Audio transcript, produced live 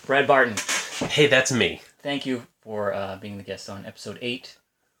Brad Barton. Hey, that's me. Thank you for being the guest on episode 8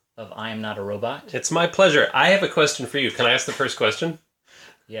 of I Am Not a Robot. It's my pleasure. I have a question for you. Can I ask the first question?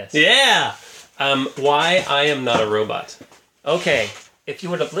 Yes. Yeah! Why I Am Not a Robot? Okay. If you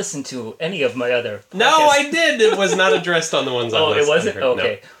would have listened to any of my other podcasts... No, I did! It was not addressed on the ones I listened to. Oh, it wasn't?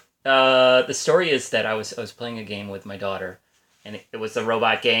 Okay. No. The story is that I was playing a game with my daughter, and it was a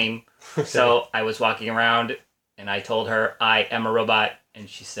robot game. Okay. So I was walking around, and I told her, I am a robot, and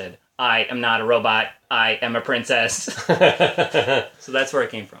she said, I am not a robot, I am a princess. So that's where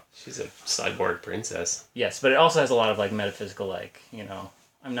it came from. She's a cyborg princess. Yes, but it also has a lot of metaphysical,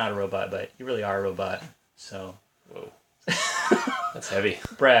 I'm not a robot, but you really are a robot. So, whoa. That's heavy.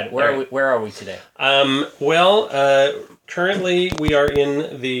 Brad, where are we today? Currently we are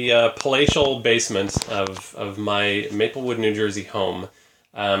in the palatial basement of my Maplewood, New Jersey home.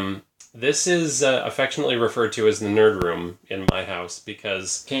 This is affectionately referred to as the nerd room in my house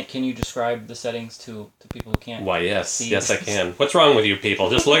because... Can you describe the settings to people who can't Why, yes. see? Yes, I can. What's wrong with you people?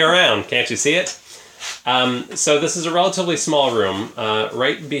 Just look around. Can't you see it? So this is a relatively small room.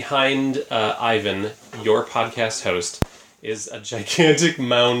 Right behind Ivan, your podcast host, is a gigantic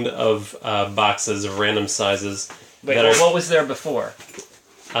mound of boxes of random sizes. Wait, what was there before?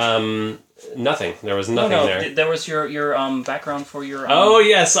 Nothing. There was nothing there. There was your background for your... Oh,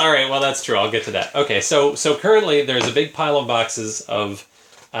 yes. All right. Well, that's true. I'll get to that. Okay, so currently there's a big pile of boxes of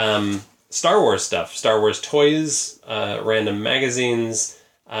Star Wars stuff. Star Wars toys, random magazines,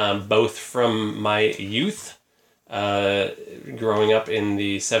 both from my youth, growing up in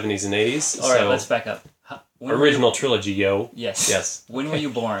the 70s and 80s. All right, let's back up. Original trilogy, yo. Yes. Yes. When were you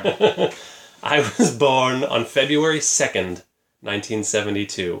born? I was born on February 2nd,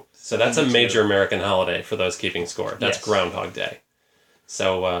 1972. So that's a major American holiday for those keeping score. That's Groundhog Day.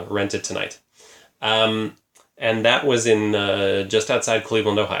 So rent it tonight. And that was in just outside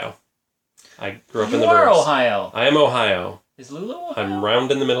Cleveland, Ohio. I grew up in the burbs. You are Ohio. I am Ohio. Is Lulu Ohio? I'm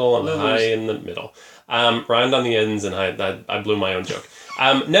round in the middle. I'm high in the middle. Round on the ends, and I blew my own joke.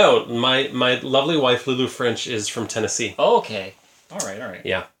 No, my lovely wife, Lulu French, is from Tennessee. Oh, okay. All right.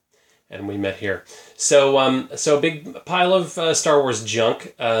 Yeah. And we met here. So a big pile of Star Wars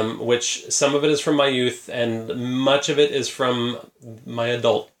junk, which some of it is from my youth, and much of it is from my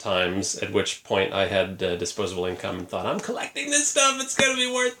adult times, at which point I had disposable income and thought, I'm collecting this stuff, it's going to be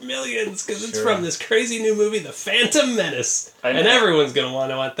worth millions, because it's from this crazy new movie, The Phantom Menace. And everyone's going to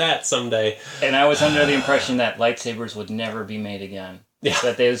want that someday. And I was under the impression that lightsabers would never be made again. Yeah.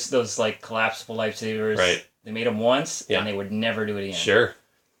 That those collapsible lightsabers, right. They made them once, and they would never do it again. Sure.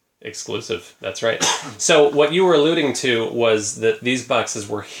 Exclusive. That's right. So what you were alluding to was that these boxes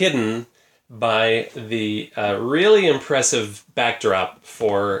were hidden by the really impressive backdrop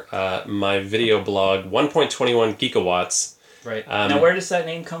for my video blog, 1.21 gigawatts. Right. Now, where does that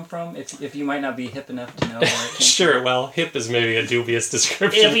name come from? If you might not be hip enough to know where it came Sure. from. Well, hip is maybe a dubious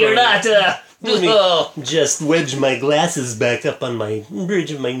description. If you're not... Let me just wedge my glasses back up on my bridge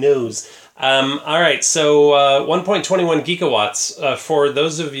of my nose. All right, so 1.21 gigawatts, for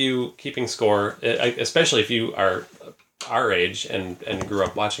those of you keeping score, especially if you are our age and grew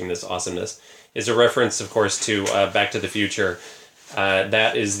up watching this awesomeness, is a reference, of course, to Back to the Future.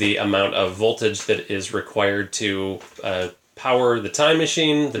 That is the amount of voltage that is required to power the time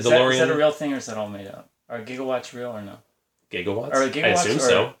machine, the DeLorean. Is that a real thing, or is that all made up? Are gigawatts real or no? Gigawatts? Or gigawatts? I assume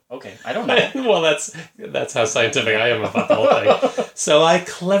so. Okay, I don't know. Well, that's how scientific I am about the whole thing. So I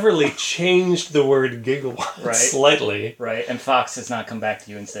cleverly changed the word gigawatt slightly. Right, and Fox has not come back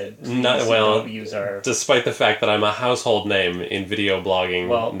to you and said, don't use our... Despite the fact that I'm a household name in video blogging,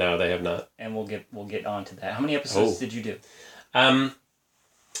 no, they have not. And we'll get on to that. How many episodes did you do? Or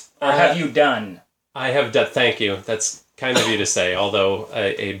have you done? I have done, thank you. That's kind of you to say, although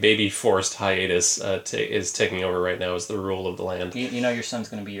a baby-forced hiatus is taking over right now as the rule of the land. You know your son's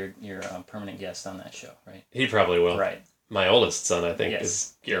going to be your permanent guest on that show, right? He probably will. Right. My oldest son, I think,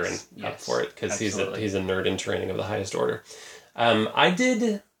 is gearing up for it, because he's a nerd in training of the highest order.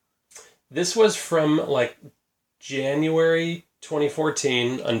 This was from, January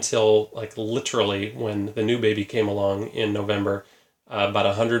 2014 until, literally when the new baby came along in November, about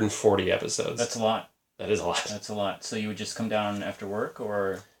 140 episodes. That's a lot. That is a lot. That's a lot. So you would just come down after work,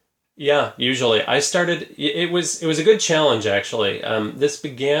 or? Yeah, usually. I started. It was a good challenge, actually. This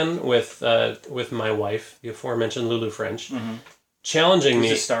began with my wife, the aforementioned Lulu French, challenging me.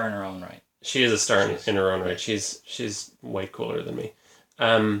 She's a star in her own right. She is a star in her own right. She's way cooler than me.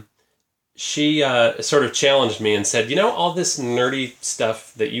 she sort of challenged me and said, all this nerdy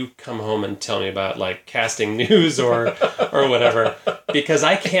stuff that you come home and tell me about, like casting news or whatever, because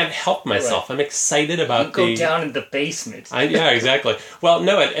I can't help myself. Right. I'm excited about you go down in the basement. Yeah, exactly. Well,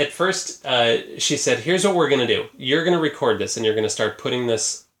 no, at first she said, here's what we're going to do. You're going to record this and you're going to start putting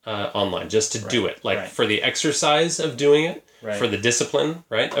this online just to do it. Like for the exercise of doing it, for the discipline,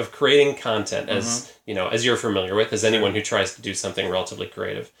 right, of creating content as, as you're familiar with, as anyone who tries to do something relatively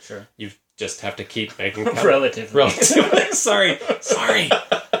creative. Sure. You just have to keep making Relatively. Sorry.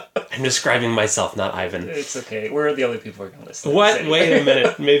 I'm describing myself, not Ivan. It's okay. We're the only people who are going to listen. What? Wait a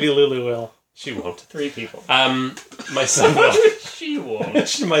minute. Maybe Lulu will. She won't. 3 people. My son will. She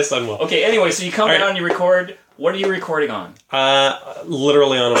won't. My son will. Okay, anyway, so you come down, you record. What are you recording on?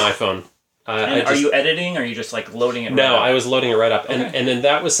 Literally on an iPhone. Are you editing, or are you just like loading it? No, I was loading it right up, and then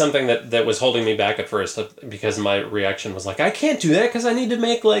that was something that was holding me back at first because my reaction was like, I can't do that because I need to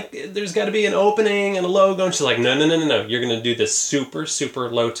make there's got to be an opening and a logo. And she's like, no, you're going to do this super super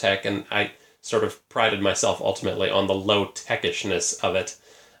low tech, and I sort of prided myself ultimately on the low techishness of it.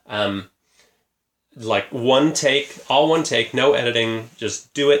 Like one take, no editing,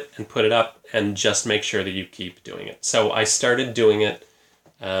 just do it and put it up, and just make sure that you keep doing it. So I started doing it.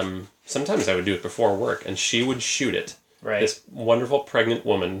 Sometimes I would do it before work, and she would shoot it. Right. This wonderful pregnant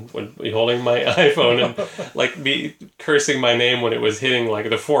woman would be holding my iPhone and be cursing my name when it was hitting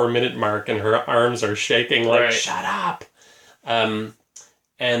the 4-minute mark, and her arms are shaking shut up.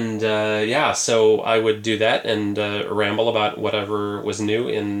 So I would do that and ramble about whatever was new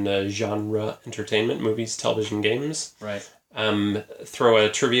in genre entertainment, movies, television, games. Right. Throw a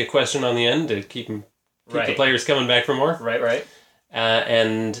trivia question on the end to keep the players coming back for more. Right.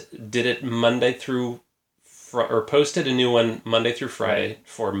 And did it Monday through, or posted a new one Monday through Friday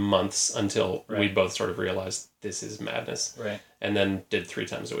for months until we both sort of realized this is madness. Right. And then did 3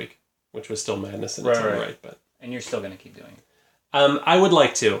 times a week, which was still madness in its own right. But and you're still going to keep doing it. I would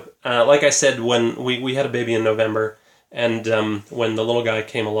like to. Like I said, when we had a baby in November, and when the little guy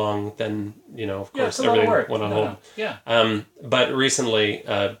came along, then of course everything went on hold. Yeah. But recently,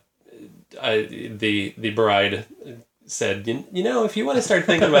 the bride said, if you want to start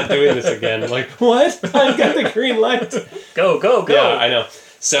thinking about doing this again, like, what? I've got the green light. Go. Yeah, I know.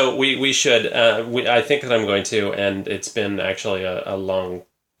 So we should. I think that I'm going to, and it's been actually a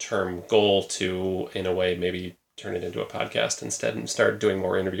long-term goal to, in a way, maybe turn it into a podcast instead and start doing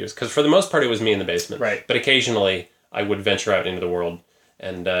more interviews. Because for the most part, it was me in the basement. Right. But occasionally, I would venture out into the world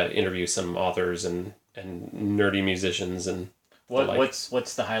and interview some authors and nerdy musicians and.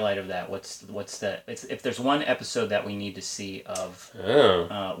 What's the highlight of that? What's the? If there's one episode that we need to see of,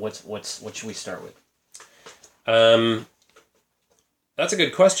 what should we start with? That's a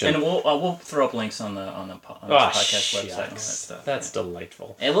good question. And we'll throw up links on the podcast website and all that stuff. That's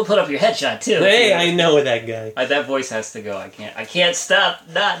delightful. And we'll put up your headshot too. Hey, I know that guy. That voice has to go. I can't stop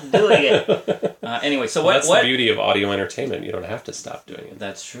not doing it. Anyway, so that's the beauty of audio entertainment. You don't have to stop doing it.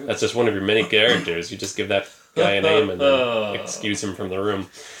 That's true. That's just one of your many characters. You just give that guy a name and then excuse him from the room.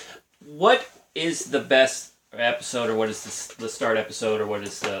 What is the best episode, or what is the start episode, or what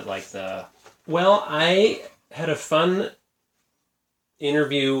is the? Well, I had a fun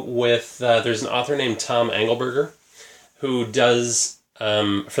interview with there's an author named Tom Engelberger who does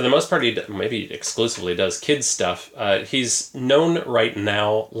for the most part maybe exclusively does kids stuff. He's known right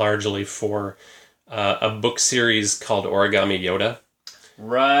now largely for a book series called Origami Yoda.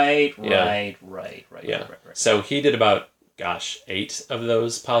 Right. So he did about 8 of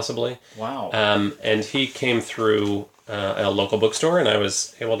those possibly. Wow. And he came through a local bookstore, and I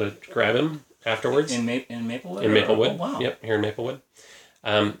was able to grab him afterwards. In Maplewood? In Maplewood. Oh, wow. Yep, here in Maplewood.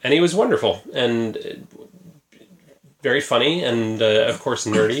 And he was wonderful and very funny and, of course,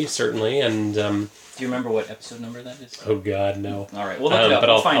 nerdy, certainly. And do you remember what episode number that is? Oh, God, no. All right, we'll look it up. But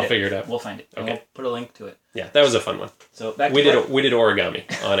I'll figure it out. We'll find it. Okay. And we'll put a link to it. Yeah, that was a fun one. So we did origami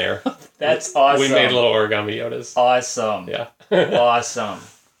on air. That's awesome. We made little origami Yodas. Awesome. Yeah. Awesome.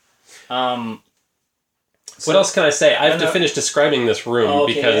 What else can I say? I have to finish describing this room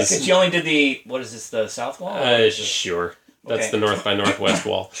because you only did the south wall? Sure. That's the north by northwest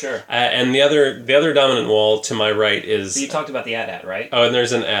wall. Sure. And the other dominant wall to my right is... So you talked about the AT-AT, right? Oh, and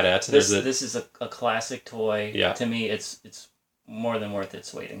there's an AT-AT. This is a classic toy. Yeah. To me, it's more than worth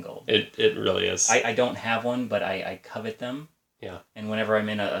its weight in gold. It really is. I don't have one, but I covet them. Yeah. And whenever I'm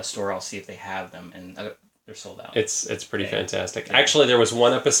in a store, I'll see if they have them, and they're sold out. It's pretty fantastic. Yeah. Actually, there was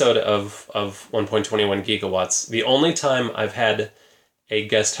one episode of 1.21 Gigawatts. The only time I've had a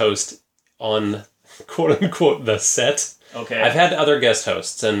guest host on quote-unquote the set Okay. I've had other guest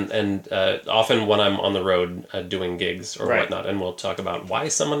hosts, and often when I'm on the road doing gigs or whatnot, and we'll talk about why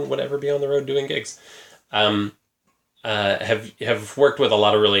someone would ever be on the road doing gigs. Have worked with a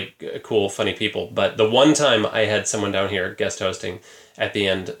lot of really cool, funny people, but the one time I had someone down here guest hosting, at the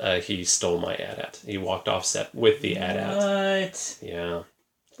end, he stole my AT-AT. He walked off set with the AT-AT. What? Yeah.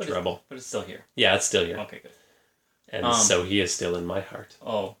 But Trouble. But it's still here. Yeah, it's still here. Okay, good. And so he is still in my heart.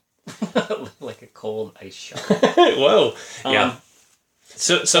 Oh. Like a cold ice shot. Whoa. Yeah.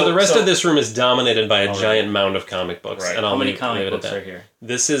 So the rest of this room is dominated by a giant mound of comic books. Right. And How many comic books are here?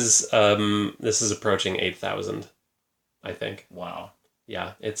 This is approaching 8,000, I think. Wow.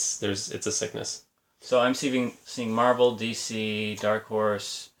 Yeah, it's a sickness. So I'm seeing Marvel, DC, Dark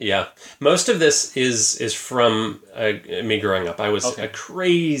Horse. Yeah, most of this is from me growing up. I was a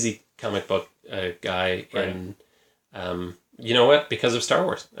crazy comic book guy, and you know what? Because of Star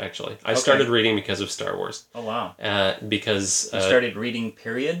Wars, actually, I started reading because of Star Wars. Oh wow! Because you started reading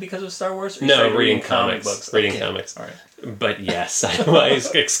period because of Star Wars. Or no, reading comics. Books. Reading comics. All right. But yes, I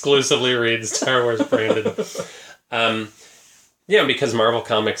exclusively read Star Wars branded. Yeah, because Marvel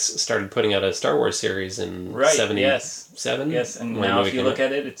Comics started putting out a Star Wars series in 77. Yes, and now if you look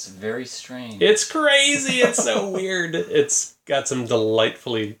at it, it's very strange. It's crazy. It's so weird. It's got some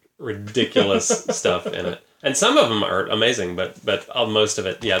delightfully ridiculous stuff in it. And some of them are amazing, but most of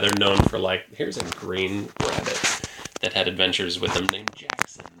it, yeah, they're known for like, here's a green rabbit that had adventures with him named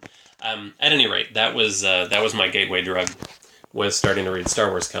Jackson. At any rate, that was my gateway drug. Was starting to read Star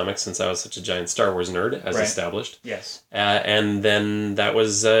Wars comics since I was such a giant Star Wars nerd, as established. Yes. And then that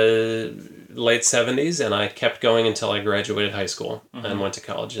was late 70s, and I kept going until I graduated high school and went to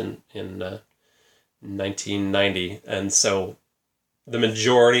college in 1990. And so the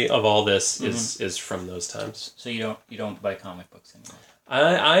majority of all this is from those times. So you don't buy comic books anymore?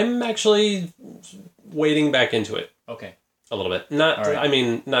 I'm actually wading back into it. Okay. A little bit.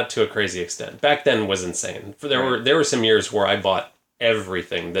 Not to a crazy extent. Back then was insane. There were some years where I bought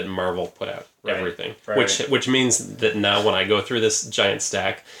everything that Marvel put out. Right. Everything. Right. Which means that now when I go through this giant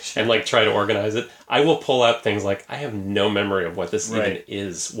stack and like try to organize it, I will pull out things like I have no memory of what this even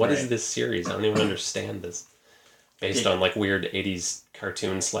is. What is this series? I don't even understand this. Based on like weird 80s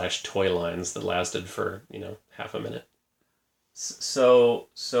cartoon / toy lines that lasted for, half a minute. So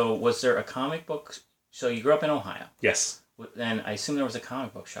was there a comic book? So you grew up in Ohio. Yes. Then I assume there was a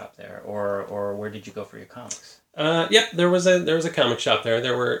comic book shop there, or where did you go for your comics? Yep, there was a comic shop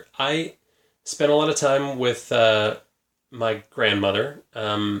there. I spent a lot of time with my grandmother.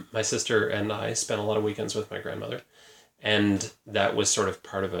 My sister and I spent a lot of weekends with my grandmother, and that was sort of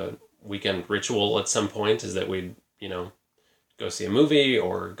part of a weekend ritual at some point. Is that we'd go see a movie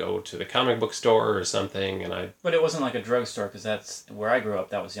or go to the comic book store or something, But it wasn't like a drugstore, because that's where I grew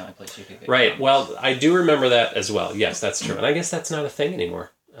up. That was the only place you could get right. comics. Well, I do remember that as well. Yes, that's true, and I guess that's not a thing anymore.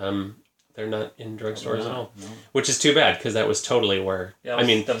 They're not in drugstores at all, which is too bad, because that was totally where. That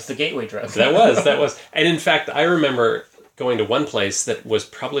was the gateway drug. that was, and in fact, I remember going to one place that was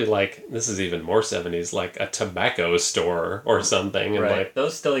probably like, this is even more 70s, like a tobacco store or something, and right.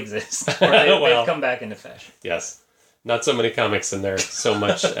 Those still exist. They've come back into fashion. Yes. Not so many comics in there, so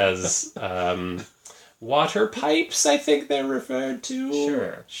much as water pipes, I think they're referred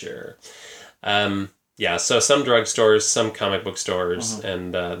to. Sure. Yeah, so some drugstores, some comic book stores,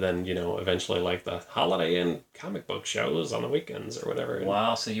 and then, eventually like the holiday and comic book shows on the weekends or whatever.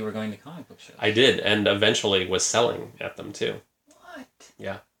 Wow, so you were going to comic book shows. I did, and eventually was selling at them too. What?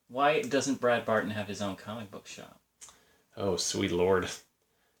 Yeah. Why doesn't Brad Barton have his own comic book shop? Oh, sweet Lord.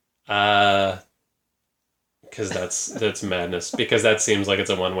 Because that's madness. Because that seems like it's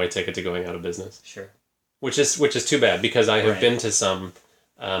a one-way ticket to going out of business. Sure. Which is too bad, because I have been to some.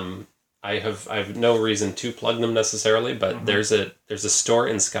 I have no reason to plug them necessarily, but there's a store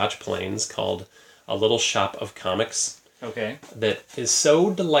in Scotch Plains called A Little Shop of Comics. Okay. That is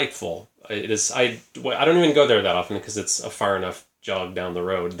so delightful. It is. I don't even go there that often because it's a far enough jog down the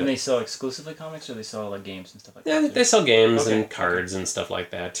road. And they sell exclusively comics, or they sell like games and stuff like that? Yeah, they sell games and cards and stuff like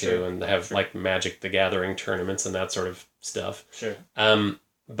that too, and they have like Magic the Gathering tournaments and that sort of stuff. Sure.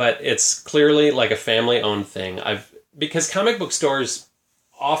 But it's clearly like a family-owned thing. Because comic book stores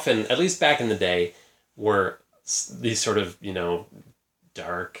often, at least back in the day, were these sort of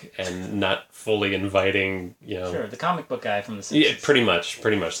dark and not fully inviting, Sure, the comic book guy from the 60s. Yeah, pretty much.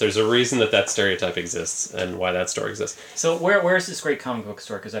 There's a reason that stereotype exists and why that store exists. So where's this great comic book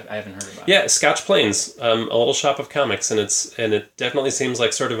store? Because I haven't heard about it. Yeah, Scotch Plains, a little shop of comics, and it definitely seems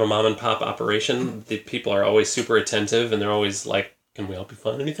like sort of a mom and pop operation. The people are always super attentive, and they're always like, "Can we help you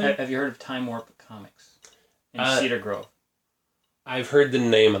find anything?" Have you heard of Time Warp Comics in Cedar Grove? I've heard the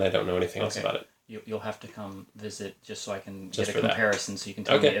name, and I don't know anything else about it. you'll have to come visit just so I can Just get a for that. comparison, so you can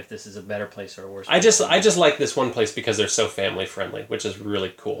tell me if this is a better place or a worse I place. just like this one place because they're so family friendly, which is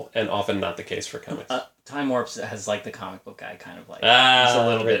really cool, and often not the case for comics. Time Warps has like the comic book guy kind of like. It's a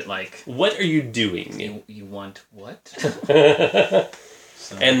little bit like. What are you doing? You want what?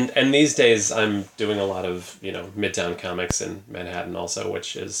 So. And these days I'm doing a lot of Midtown Comics in Manhattan also,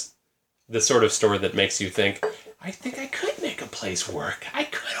 which is the sort of store that makes you think, I think I could make a place work. I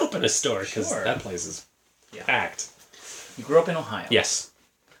could open a store because that place is packed. You grew up in Ohio. Yes.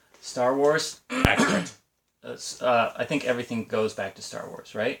 Star Wars. Accurate. I think everything goes back to Star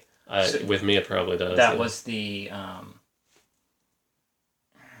Wars, right? With me, it probably does. That was the. I'm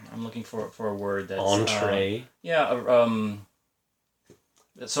looking for a word that's entree.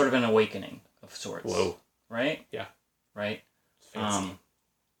 That's sort of an awakening of sorts. Whoa. Right. Yeah. Right. Fancy.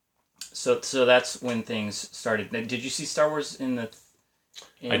 So that's when things started. Did you see Star Wars I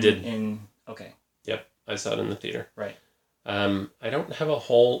did. Okay. Yep, I saw it in the theater. Right. I don't have a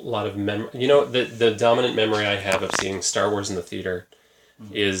whole lot of memory. The dominant memory I have of seeing Star Wars in the theater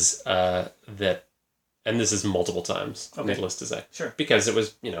is that, and this is multiple times, needless to say. Sure. Because it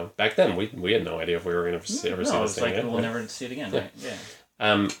was, back then we had no idea if we were going to ever see this thing again. We'll never see it again, right? Yeah.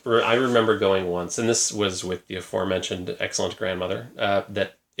 I remember going once, and this was with the aforementioned excellent grandmother,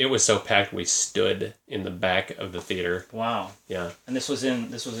 that it was so packed we stood in the back of the theater. Wow. Yeah. And this was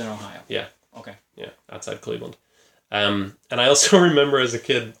in Ohio. Yeah. Okay. Yeah, outside Cleveland. And I also remember as a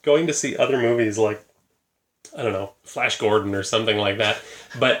kid going to see other movies like, I don't know, Flash Gordon or something like that.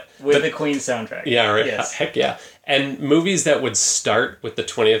 But with the Queen soundtrack. Yeah, right. Yes. Heck yeah. And movies that would start with the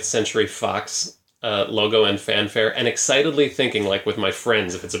 20th Century Fox logo and fanfare, and excitedly thinking, like with my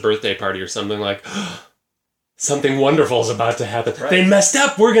friends, if it's a birthday party or something, like, something wonderful is about to happen. Right. They messed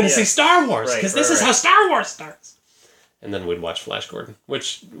up. We're going to see Star Wars because this is how Star Wars starts. And then we'd watch Flash Gordon,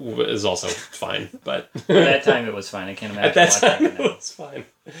 which is also fine. But at that time, it was fine. I can't imagine. At that time, it was fine.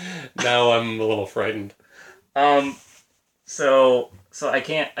 Now I'm a little frightened. So I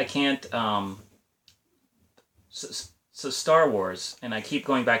can't. So Star Wars, and I keep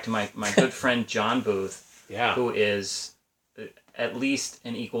going back to my good friend John Booth, who is at least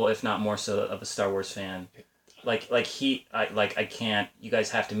an equal, if not more so, of a Star Wars fan. I can't. You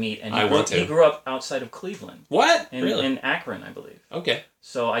guys have to meet. And he grew up outside of Cleveland. What? Really? In Akron, I believe. Okay.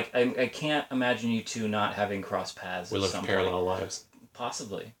 So I can't imagine you two not having crossed paths. We live parallel lives.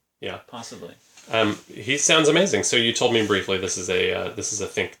 Possibly. Yeah. Possibly. He sounds amazing. So you told me briefly this is a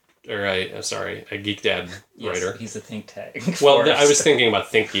Geek Dad writer. Yes, he's a think tag. Well, I was thinking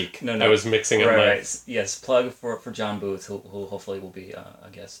about Think Geek. No. I was mixing up right. Yes, plug for John Booth, who hopefully will be a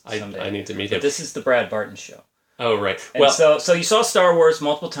guest someday. I need to meet him. But this is the Brad Barton show. Oh, right. And so you saw Star Wars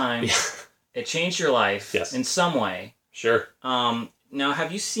multiple times. Yeah. It changed your life in some way. Sure. Now,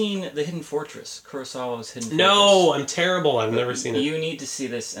 have you seen The Hidden Fortress? Kurosawa's Hidden Fortress? No, I'm terrible. I've never seen it. You need to see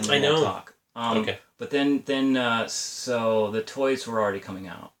this and then we'll talk. Okay. But then so the toys were already coming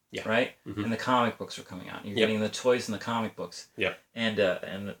out. Yeah. Right? Mm-hmm. And the comic books were coming out. You're getting the toys and the comic books. Yeah.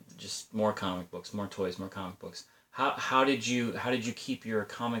 And just more comic books, more toys, more comic books. How did you keep your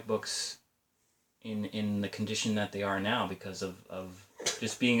comic books in the condition that they are now because of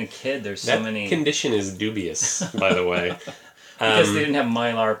just being a kid? There's so many. That condition is dubious, by the way. Because they didn't have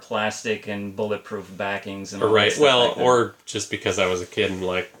Mylar plastic and bulletproof backings and all right. Stuff well, like that. Or just because I was a kid and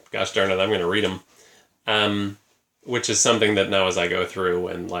like, gosh darn it, I'm going to read them. Which is something that now as I go through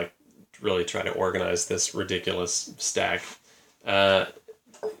and like really try to organize this ridiculous stack,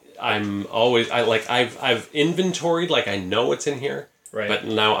 I'm always I've inventoried, like I know what's in here. Right. But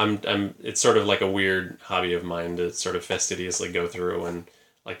now I'm it's sort of like a weird hobby of mine to sort of fastidiously go through and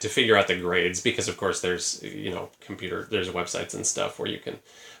like to figure out the grades, because of course there's there's websites and stuff where you can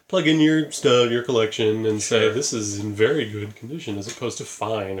plug in your stuff, your collection, and say this is in very good condition as opposed to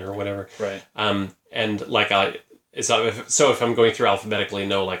fine or whatever. Right. And like so if I'm going through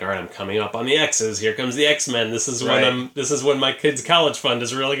alphabetically, all right, I'm coming up on the X's. Here comes the X-Men. This is when my kid's college fund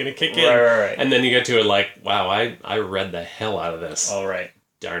is really going to kick in. Right. And then you get to it like, wow, I read the hell out of this. All right.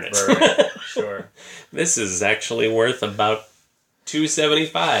 Darn it. Right. Sure. This is actually worth about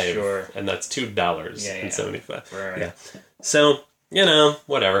 $2.75. Sure. And that's $2.75. Right. Yeah. So,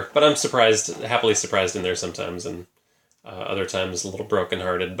 whatever. But I'm happily surprised in there sometimes, and other times a little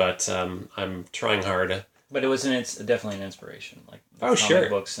brokenhearted. But I'm trying hard. But it was definitely an inspiration, like the comic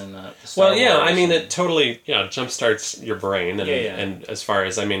books and the Star Well, yeah, Wars it totally jumpstarts your brain, and and as far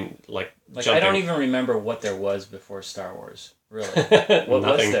as like I don't even remember what there was before Star Wars. Really, what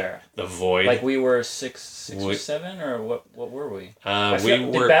was there? The Void. Like we were six or seven, or what were we? Did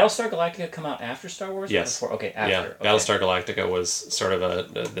Battlestar Galactica come out after Star Wars? Yes. Or before? Okay, after. Yeah, okay. Battlestar Galactica was sort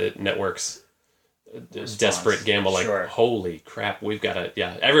of the network's desperate gamble, like, Sure. holy crap, we've got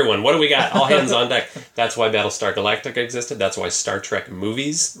to, everyone, what do we got? All hands on deck. That's why Battlestar Galactica existed. That's why Star Trek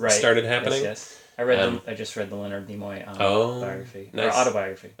movies started happening. Yes. I just read the Leonard Nimoy biography. Nice. Or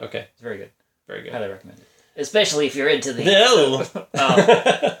autobiography. Okay. It's very good. Very good. Highly recommend it. Especially if you're into the... No!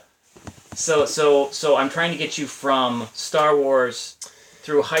 So I'm trying to get you from Star Wars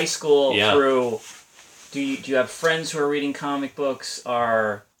through high school through... Do you have friends who are reading comic books?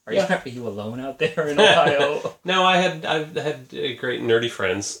 Are you alone out there in Ohio? No, I've had great nerdy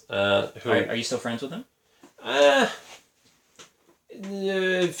friends. Who are you still friends with them?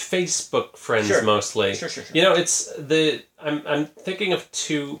 Facebook friends mostly. Sure. You know, I'm thinking of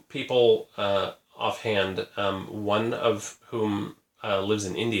two people offhand. One of whom lives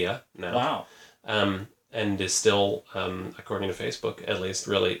in India now. Wow. And is still, according to Facebook, at least,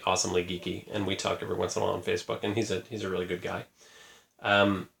 really awesomely geeky. And we talk every once in a while on Facebook, and he's a really good guy.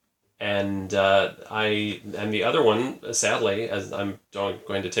 And the other one, sadly, as I'm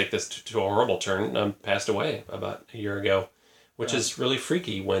going to take this to a horrible turn, passed away about a year ago, which is really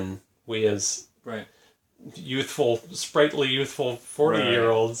freaky when we as sprightly youthful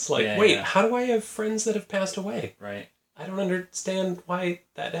 40-year-olds how do I have friends that have passed away? Right. I don't understand why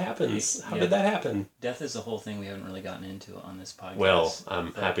that happens. How did that happen? Death is a whole thing we haven't really gotten into on this podcast. Well,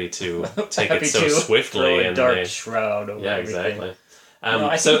 I'm happy to take it so swiftly. Throw a dark shroud over everything. Exactly. No,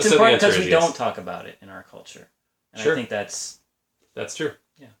 I think it's important because we don't talk about it in our culture. And I think that's true.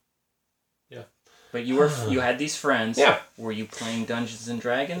 Yeah. But you had these friends. Yeah. Were you playing Dungeons and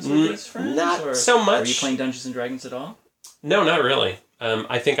Dragons with these friends? Not so much. Were you playing Dungeons and Dragons at all? No, not really.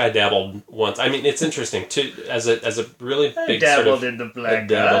 I think I dabbled once. I mean, it's interesting too. As a really big dabbled in the black. I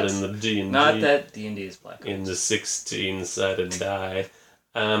dabbled in the D&D. Not that D&D is black. In the 16-sided die.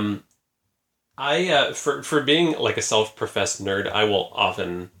 For being like a self-professed nerd, I will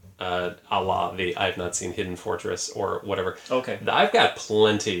often a la the I've not seen Hidden Fortress or whatever. Okay. I've got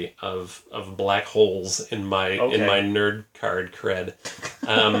plenty of black holes in my nerd card cred.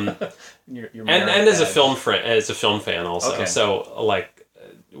 You're and as a film fan also. Okay. So like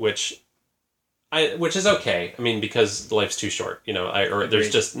which is okay. I mean, because life's too short, you know,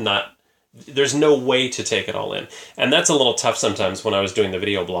 there's no way to take it all in. And that's a little tough sometimes when I was doing the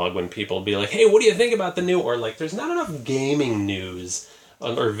video blog, when people would be like, hey, what do you think about the new, or like, there's not enough gaming news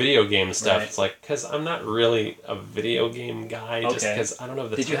or video game stuff. Right. It's like, because I'm not really a video game guy, just because I don't know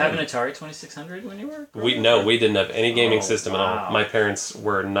the Did you have an Atari 2600 when you were? We didn't have any gaming system at all. My parents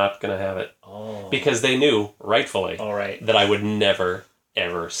were not going to have it. Because they knew, rightfully, that I would never,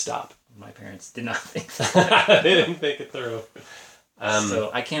 ever stop. My parents did not think that. They didn't think it through. So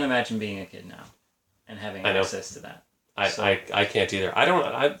I can't imagine being a kid now and having access to that. I can't either.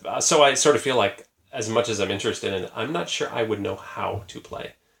 So I sort of feel like, as much as I'm interested in it, I'm not sure I would know how to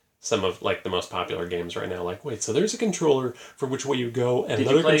play some of like the most popular games right now. Like, wait, so there's a controller for which way you go, and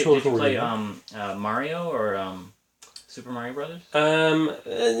another controller for where you go. Did you play Mario or Super Mario Brothers?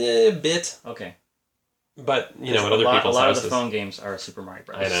 A bit. Okay. But, you know, at other people's houses. A lot of the phone games are Super Mario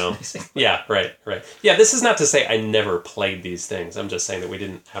Brothers. I know. Yeah, right. Yeah, this is not to say I never played these things. I'm just saying that we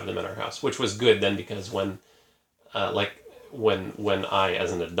didn't have them in our house, which was good then, because when I,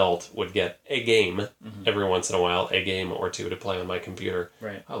 as an adult, would get a game every once in a while, a game or two to play on my computer.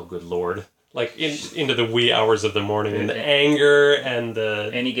 Right. Oh, good Lord. Like, into the wee hours of the morning, and the anger and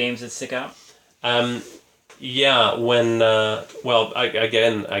the... Any games that stick out? Yeah, when...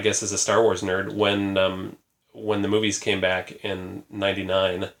 I guess as a Star Wars nerd, when the movies came back in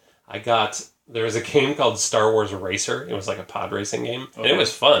 99, there was a game called Star Wars Racer. It was like a pod racing game. Okay. And it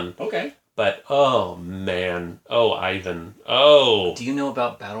was fun. Okay. But, oh, man. Oh, Ivan. Oh. Do you know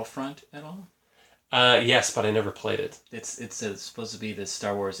about Battlefront at all? Yes, but I never played it. It's supposed to be the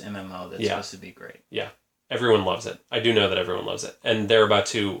Star Wars MMO that's supposed to be great. Yeah. Everyone loves it. I do know that everyone loves it. And they're about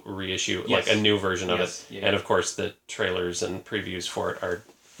to reissue like a new version of it. Yeah. And, of course, the trailers and previews for it are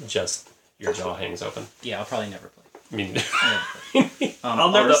just... Your jaw hangs open. Yeah, I'll probably never play. I mean...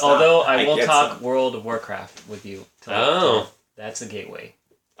 I'll never stop. Although I will talk World of Warcraft with you. That's a gateway.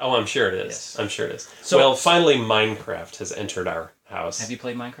 Oh, I'm sure it is. Yes. I'm sure it is. So, finally, Minecraft has entered our house. Have you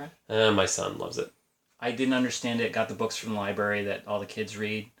played Minecraft? My son loves it. I didn't understand it. Got the books from the library that all the kids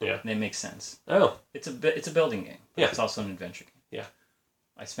read. Yeah. And it makes sense. Oh. It's a building game. Yeah. It's also an adventure game. Yeah.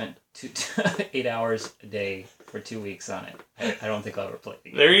 I spent 8 hours a day for 2 weeks on it. I don't think I'll ever play it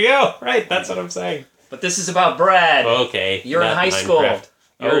again. There you go. Right. That's what I'm saying. But this is about Brad. Okay. You're in high school.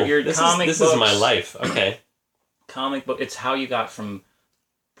 Your this comic is books. This is my life. Okay. Comic book. It's how you got from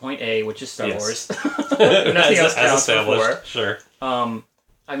point A, which is Star Wars. Nothing else counts before. Sure.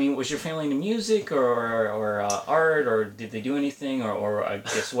 I mean, was your family into music or art, or did they do anything, or I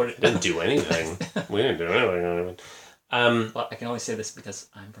guess what? Didn't do anything. We didn't do anything. Well, I can only say this because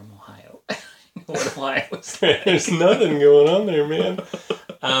I'm from Ohio. What Ohio was like. There's nothing going on there, man.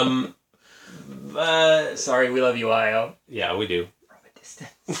 Sorry, we love you, Ohio. Yeah, we do. From a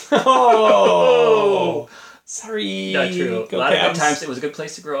distance. Oh, sorry. Not true. Go a lot of Cavs. good times. It was a good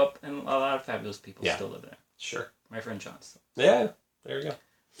place to grow up, and a lot of fabulous people still live there. Sure. My friend John still. Yeah, there you go.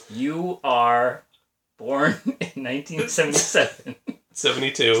 You are born in 1977.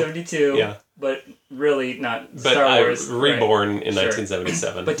 72. 72. Yeah. But really not But Star Wars. reborn in Sure.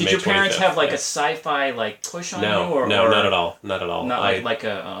 1977. But did May your parents 25th, have like a sci-fi like push on you? Or not at all. Not at all. Not like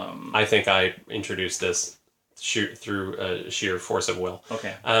a... I think I introduced this through sheer force of will.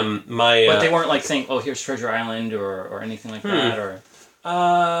 Okay. But they weren't like saying, "Oh, here's Treasure Island" or anything like that, or.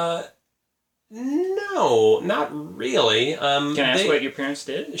 No, not really. Can I ask what your parents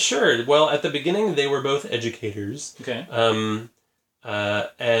did? Sure. Well, at the beginning, they were both educators. Okay. Then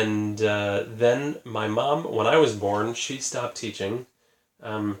my mom, when I was born, she stopped teaching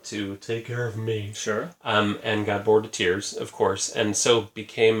to take care of me. Sure. And got bored to tears, of course, and so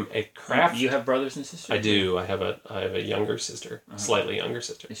became a craft. You have brothers and sisters? I do. I have a younger sister, slightly younger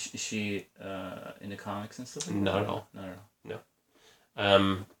sister. Is she into comics and stuff like that? Not at all. Not at all.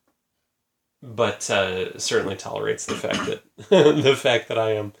 No. But certainly tolerates the fact that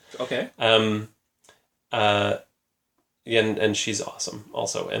I am. Okay. And she's awesome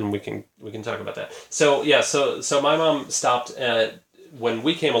also, and we can talk about that. So yeah, so my mom stopped when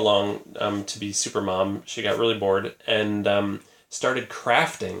we came along to be super mom. She got really bored and started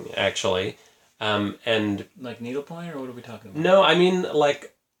crafting actually, and like needlepoint, or what are we talking about? no, I mean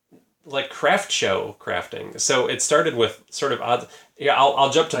like craft show crafting. So it started with sort of odd. Yeah, I'll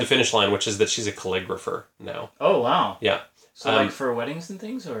jump to the finish line, which is that she's a calligrapher now. Oh wow! Yeah. So like for weddings and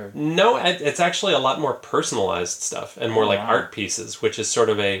things, or no, it's actually a lot more personalized stuff and more like art pieces, which is sort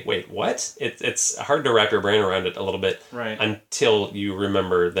of a wait, what? It's hard to wrap your brain around it a little bit, right? Until you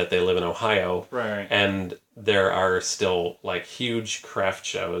remember that they live in Ohio, right? And there are still like huge craft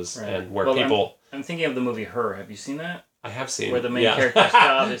shows and where people. I'm thinking of the movie Her. Have you seen that? I have seen where the main character's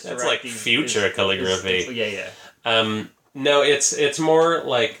job is to that's write like these, future calligraphy. Yeah. No, it's more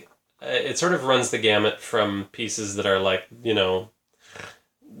like it sort of runs the gamut from pieces that are like, you know,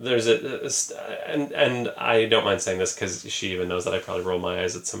 there's and I don't mind saying this because she even knows that I probably roll my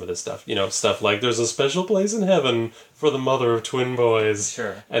eyes at some of this stuff. You know, stuff like there's a special place in heaven for the mother of twin boys.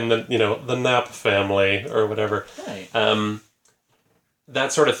 Sure. And the the Knapp family or whatever. Right.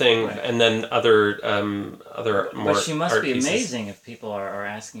 That sort of thing, right. And then other more. But she must art be pieces. amazing if people are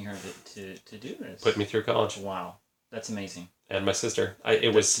asking her to do this. Put me through college. Wow, that's amazing. And my sister,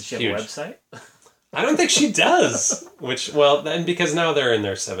 it was Does she huge. have a website? I don't think she does. Then because now they're in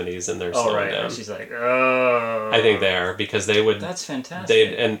their 70s and they're slowing down. She's like, oh. I think they are because they would. That's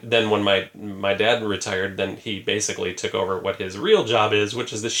fantastic. And then when my dad retired, then he basically took over what his real job is,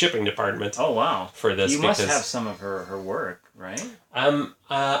 which is the shipping department. Oh wow! For this, you must have some of her work, right?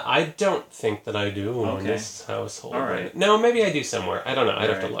 I don't think that I do in this household. All right. No, maybe I do somewhere. I don't know. I'd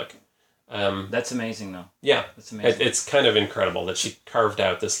have to look. That's amazing, though. Yeah, that's amazing. It's kind of incredible that she carved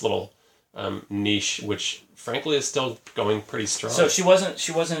out this little niche, which frankly is still going pretty strong. So she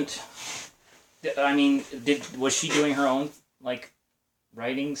wasn't. I mean, was she doing her own like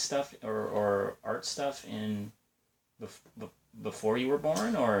writing stuff or art stuff in before you were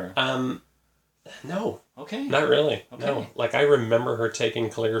born, or? No. Okay. Not really. Okay. No. Like I remember her taking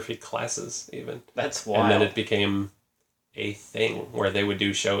calligraphy classes even. That's wild. And then it became a thing where they would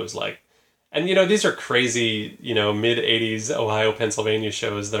do shows like. And, these are crazy, mid-'80s Ohio, Pennsylvania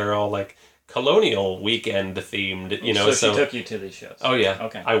shows that are all, like, colonial weekend themed, So she took you to these shows? Oh, yeah.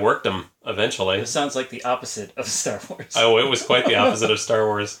 Okay. I worked them, eventually. It sounds like the opposite of Star Wars. Oh, it was quite the opposite of Star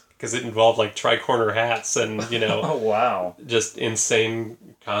Wars, because it involved, like, tri-corner hats and, Oh, wow. just insane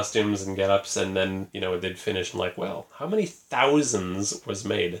costumes and get-ups, and then, they'd finish and, like, well, how many thousands was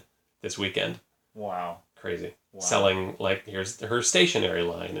made this weekend? Wow. Crazy. Wow. Selling, like, here's her stationery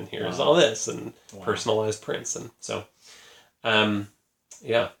line, and here's all this, and personalized prints, and so,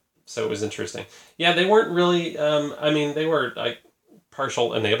 yeah, so it was interesting. Yeah, they weren't really, they were, like,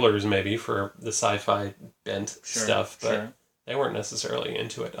 partial enablers, maybe, for the sci-fi bent stuff, but they weren't necessarily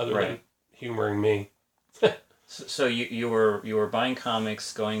into it, other than humoring me. So you were buying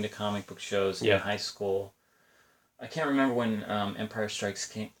comics, going to comic book shows in high school. I can't remember when Empire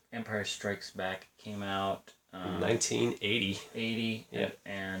Strikes Back came out. 1980. 80. Yeah.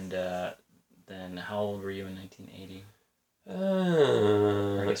 And then how old were you in 1980?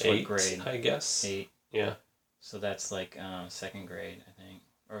 I guess 8, what grade? I guess. 8. Yeah. So that's like second grade, I think.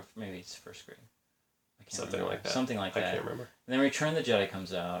 or maybe it's first grade. I can't Something remember. like that. Something like that. I can't remember. And then Return of the Jedi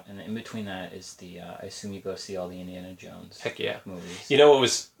comes out, and in between that is the I assume you go see all the Indiana Jones. Heck yeah. Movies. You know what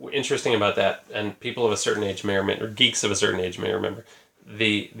was interesting about that, and people of a certain age may remember, or geeks of a certain age may remember,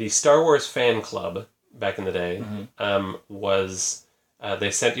 the Star Wars fan club back in the day was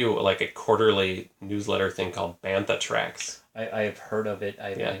they sent you like a quarterly newsletter thing called Bantha Tracks. I've heard of it.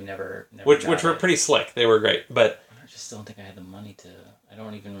 I never which were pretty slick. They were great, but I just don't think I had the money to. I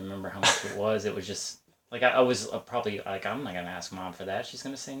don't even remember how much it was. It was just like I was probably like I'm not gonna ask Mom for that. She's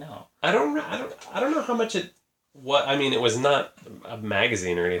gonna say no. I don't know how much it. What I mean, it was not a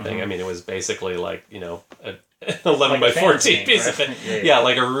magazine or anything. I mean, it was basically like a 11 by 14 piece of it. Yeah,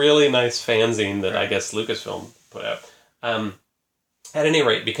 like a really nice fanzine that I guess Lucasfilm put out. At any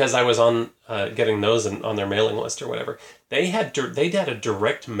rate, because I was on getting those on their mailing list or whatever, they had a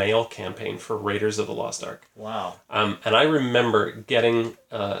direct mail campaign for Raiders of the Lost Ark. Wow. And I remember getting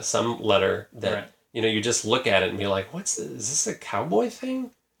some letter that you just look at it and be like, is this a cowboy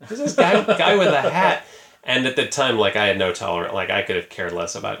thing? Who's this guy with a hat? And at the time, like, I had no tolerance. Like, I could have cared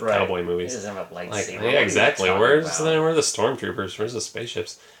less about cowboy movies. He doesn't have a lightsaber. Like, yeah, exactly. Where's the stormtroopers? Where's the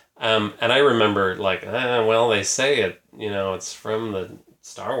spaceships? And I remember, like, well, they say it, it's from the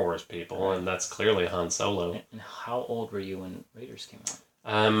Star Wars people, and that's clearly Han Solo. And how old were you when Raiders came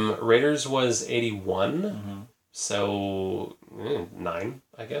out? Raiders was 81, so 9,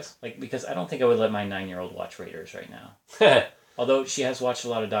 I guess. Like, because I don't think I would let my 9-year-old watch Raiders right now. Although she has watched a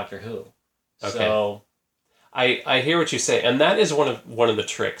lot of Doctor Who. Okay. So I hear what you say, and that is one of the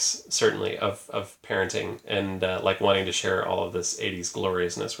tricks, certainly, of parenting and like wanting to share all of this 80s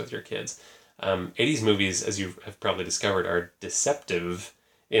gloriousness with your kids. 80s movies, as you have probably discovered, are deceptive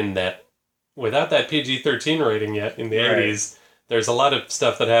in that without that PG-13 rating yet in the 80s, there's a lot of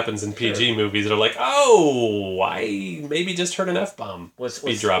stuff that happens in PG movies that are like, oh, I maybe just heard an F-bomb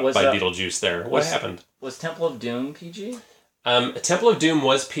be dropped by Beetlejuice there. What happened? Was Temple of Doom PG? Temple of Doom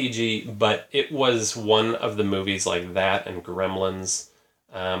was PG, but it was one of the movies like that and Gremlins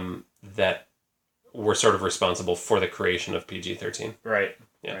that were sort of responsible for the creation of PG-13. Right.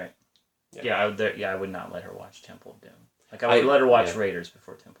 Yeah. Right. Yeah, I would not let her watch Temple of Doom. Like, I would let her watch Raiders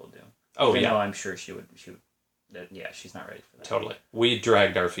before Temple of Doom. Oh, Even though I'm sure she would, she's not ready for that. Totally. We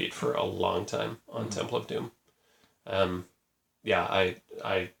dragged our feet for a long time on Temple of Doom. I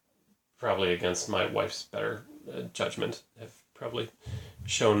probably against my wife's better judgment have probably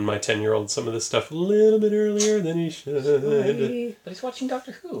shown my 10-year-old some of this stuff a little bit earlier than he should. But he's watching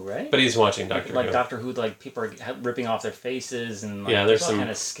Doctor Who, right? But he's watching Doctor Who. Like Doctor Who, like people are ripping off their faces and like, there's some kind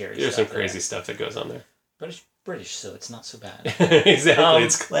of scary. There's some crazy stuff that goes on there. But it's British, so it's not so bad. Exactly,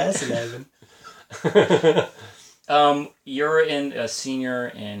 it's classy, Ivan. You're a senior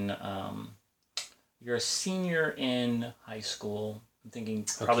in high school. I'm thinking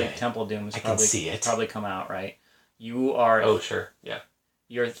probably Temple of Doom has probably come out, right? You are. Oh, sure, yeah.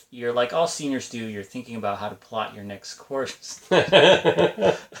 You're like all seniors do. You're thinking about how to plot your next course,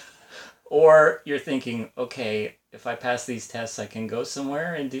 or you're thinking, okay, if I pass these tests, I can go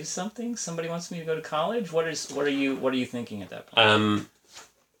somewhere and do something. Somebody wants me to go to college. What are you thinking at that point?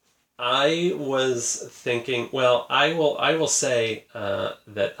 I was thinking. Well, I will say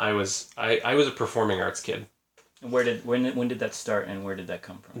that I was a performing arts kid. And when did that start, and where did that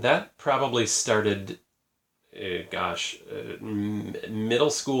come from? That probably started, middle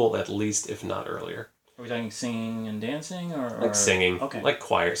school at least, if not earlier. Are we talking singing and dancing, or like singing? Okay, like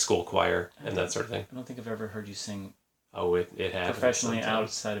choir, school choir, and that sort of thing. I don't think I've ever heard you sing. Oh, it happens professionally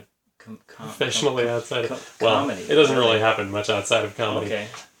outside of outside of comedy. It doesn't really happen much outside of comedy. Okay.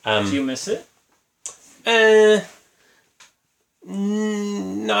 Do you miss it?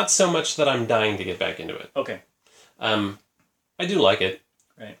 Not so much that I'm dying to get back into it. Okay. I do like it.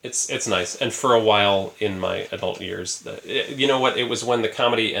 Right. It's nice, and for a while in my adult years, you know what? It was when the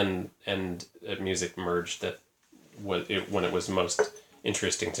comedy and music merged that when it was most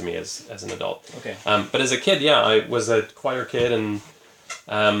interesting to me as an adult. Okay. But as a kid, I was a choir kid, and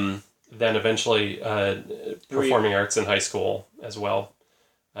then eventually performing arts in high school as well.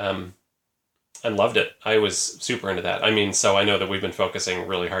 And loved it. I was super into that. I mean, so I know that we've been focusing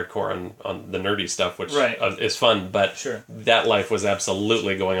really hardcore on the nerdy stuff, which is fun, but that life was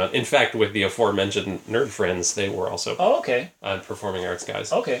absolutely going on. In fact, with the aforementioned nerd friends, they were also performing arts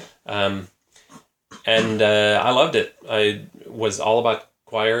guys. Okay. And I loved it. I was all about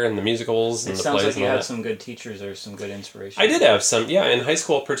choir and the musicals and the plays. It sounds like you had some good teachers or some good inspiration. I did have some, in high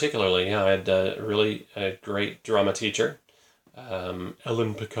school particularly. I had a really great drama teacher,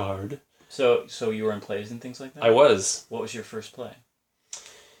 Ellen Picard. So you were in plays and things like that? I was. What was your first play?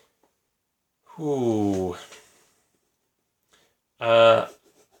 Ooh.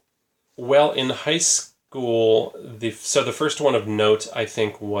 Well, in high school, the first one of note, I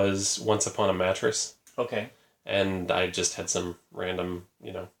think, was Once Upon a Mattress. Okay. And I just had some random,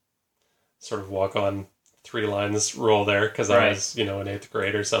 sort of walk-on 3 lines role there because I was, in 8th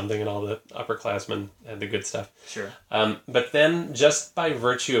grade or something, and all the upperclassmen had the good stuff. Sure. But then, just by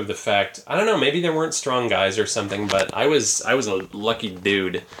virtue of the fact, I don't know, maybe there weren't strong guys or something, but I was a lucky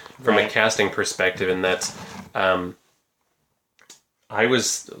dude from a casting perspective in that I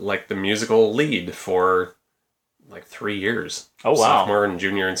was like the musical lead for like 3 years. Oh, wow. Sophomore and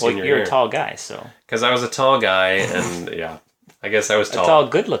junior and senior year. You're a tall guy, so. Because I was a tall guy, and yeah, I guess I was tall. A tall,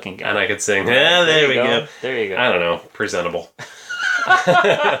 good-looking guy. And I could sing. Yeah, there we go. There you go. I don't know. Presentable.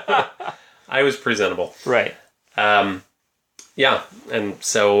 I was presentable. Right. Yeah, and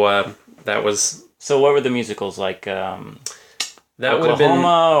so that was... So what were the musicals like? That would have been...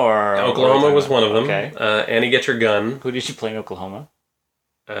 Oklahoma was one of them. Okay. Annie Get Your Gun. Who did you play in Oklahoma?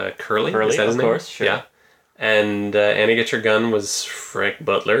 Curly. Curly, is that his name? Of course, sure. Yeah. And Annie Get Your Gun was Frank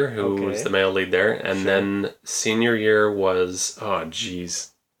Butler, who was the male lead there. And then senior year was... Oh,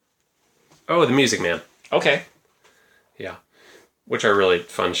 geez. Oh, The Music Man. Okay. Yeah. Which are really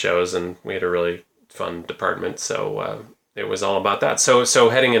fun shows, and we had a really fun department, so it was all about that. So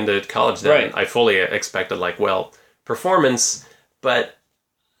heading into college then, I fully expected, performance, but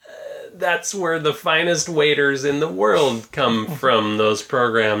that's where the finest waiters in the world come from, those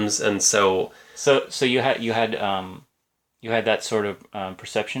programs, and so... So you had that sort of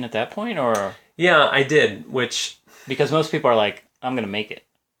perception at that point, or... Yeah, I did, which... Because most people are like, I'm going to make it.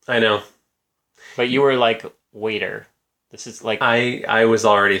 I know. But you were like, waiter. This is like... I was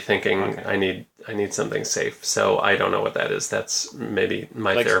already thinking, I need something safe, so I don't know what that is. That's maybe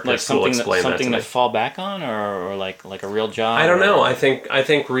my therapist will explain that to me. Something to fall back on, or like a real job? I don't know. I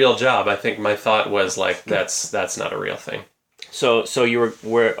think real job. I think my thought was like, that's not a real thing. So you were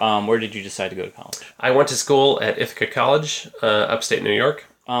where did you decide to go to college? I went to school at Ithaca College, upstate New York.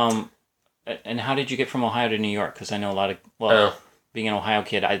 And how did you get from Ohio to New York? Because I know a lot of being an Ohio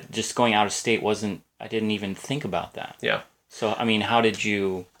kid, just going out of state I didn't even think about that. Yeah. So I mean, how did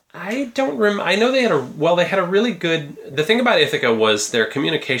you? I don't remember. I know they had a really good. The thing about Ithaca was their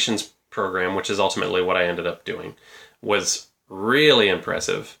communications program, which is ultimately what I ended up doing, was really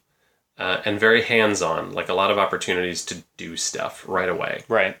impressive. And very hands-on, like a lot of opportunities to do stuff right away.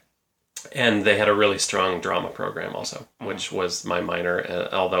 Right. And they had a really strong drama program also, which was my minor,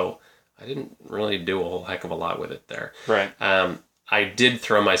 although I didn't really do a whole heck of a lot with it there. Right. I did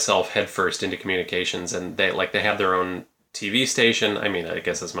throw myself headfirst into communications, and they had their own TV station. I mean, I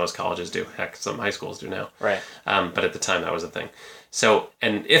guess as most colleges do. Heck, some high schools do now. Right. But at the time, that was a thing. So,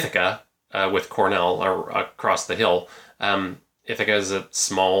 and Ithaca, with Cornell across the hill, Ithaca is a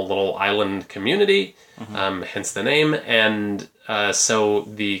small little island community, hence the name, and so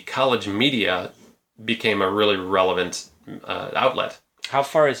the college media became a really relevant outlet. How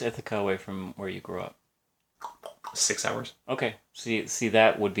far is Ithaca away from where you grew up? 6 hours. Okay. See,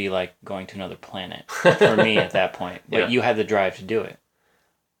 that would be like going to another planet for me at that point. But you had the drive to do it.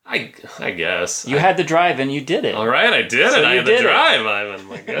 I guess. You had the drive and you did it. All right, I did it. I had the drive, Ivan.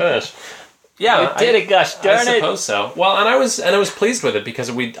 My gosh. Yeah, you did it, gosh darn it. I suppose so. Well, and I was pleased with it because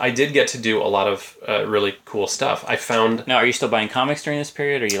I did get to do a lot of really cool stuff. I found... Now, are you still buying comics during this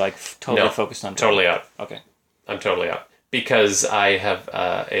period, or are you like totally focused on... Totally out. Okay. I'm totally out. Because I have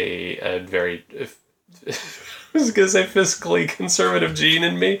a very... I was going to say fiscally conservative gene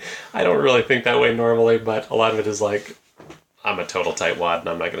in me. I don't really think that way normally, but a lot of it is like, I'm a total tightwad and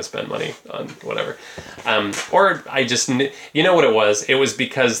I'm not going to spend money on whatever. Or I just, you know what it was? It was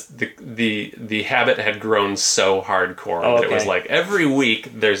because the habit had grown so hardcore that it was like every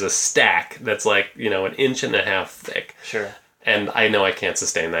week there's a stack that's like, an inch and a half thick. Sure. And I know I can't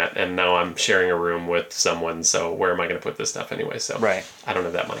sustain that. And now I'm sharing a room with someone. So where am I going to put this stuff anyway? So I don't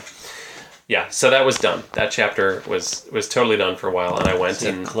have that money. Yeah, so that was done. That chapter was totally done for a while, and I went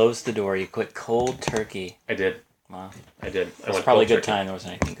and... You closed the door. You quit cold turkey. I did. Wow. I did. It was probably a good time. There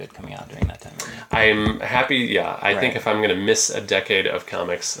wasn't anything good coming out during that time. I'm happy, yeah. I think if I'm going to miss a decade of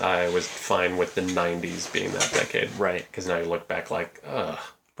comics, I was fine with the 90s being that decade. Right. Because now you look back like, ugh.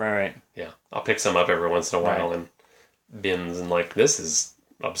 Right. Yeah. I'll pick some up every once in a while in bins and like, this is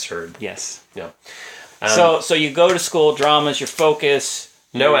absurd. Yes. Yeah. So you go to school, drama's your focus...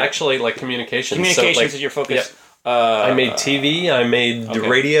 No, actually, like communications. Communications is your focus. Yep. I made TV, I made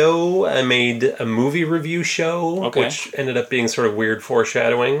radio, I made a movie review show, which ended up being sort of weird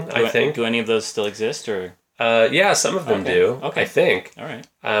foreshadowing, I think. Do any of those still exist, or? Yeah, some of them do, I think. All right.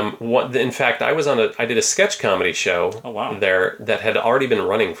 In fact, I did a sketch comedy show there that had already been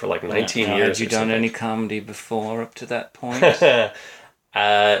running for like 19 years. Had you done any comedy before up to that point?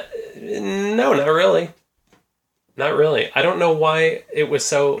 No, not really. Not really. I don't know why it was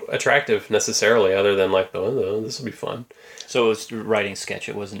so attractive necessarily, other than like, oh, this will be fun. So it was writing sketch.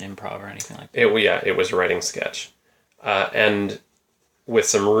 It wasn't improv or anything like that. It was writing sketch, and with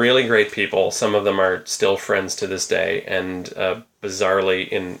some really great people. Some of them are still friends to this day, and bizarrely,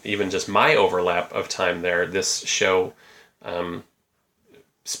 in even just my overlap of time there, this show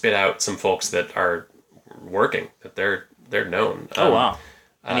spit out some folks that are working, that they're known. Oh wow!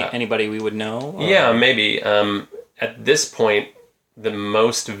 Anybody we would know? Or? Yeah, maybe. At this point, the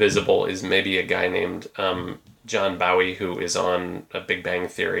most visible is maybe a guy named John Bowie, who is on a Big Bang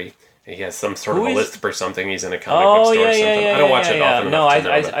Theory. He has some sort of a lisp or something. He's in a comic book store or something. I don't watch it often enough to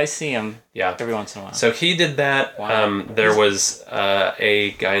know. I see him every once in a while. So he did that. Wow. There was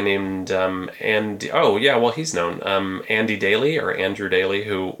a guy named Andy... Oh, yeah, well, he's known. Andy Daly, or Andrew Daly,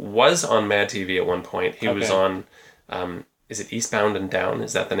 who was on Mad TV at one point. He was on... is it Eastbound and Down?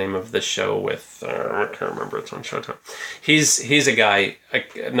 Is that the name of the show with... I can't remember. It's on Showtime. He's a guy,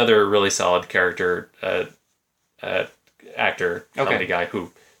 another really solid character, actor, comedy guy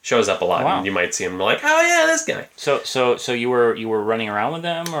who shows up a lot, and you might see him like, oh yeah, this guy. So you were running around with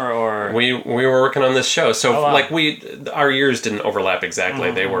them, or we were working on this show. So like our years didn't overlap exactly.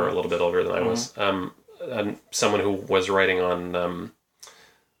 They were a little bit older than I was. Someone who was writing on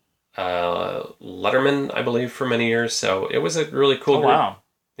Letterman, I believe, for many years. So it was a really cool group. Wow.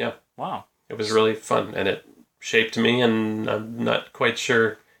 Yeah. Wow. It was really fun, and it shaped me, and I'm not quite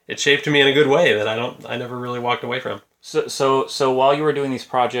sure it shaped me in a good way that I never really walked away from. So while you were doing these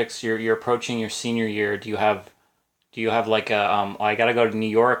projects, you're approaching your senior year. Do you have like a I got to go to New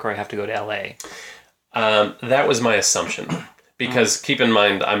York, or I have to go to LA? That was my assumption, because keep in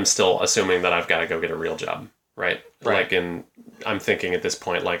mind, I'm still assuming that I've got to go get a real job, right? Like I'm thinking at this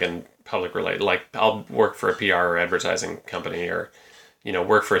point, like in public relate, like I'll work for a PR or advertising company, or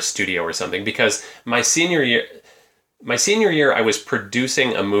work for a studio or something. Because my senior year, I was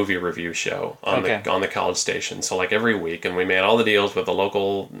producing a movie review show on the college station. So like every week, and we made all the deals with the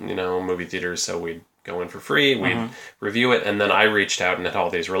local, movie theaters. So we'd go in for free, we'd review it, and then I reached out and had all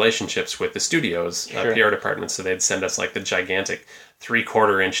these relationships with the studios, PR departments. So they'd send us like the gigantic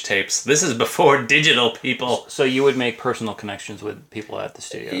 3/4-inch tapes. This is before digital, people. So you would make personal connections with people at the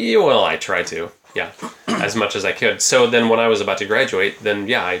studio? Yeah, well, I tried to. Yeah, as much as I could. So then when I was about to graduate,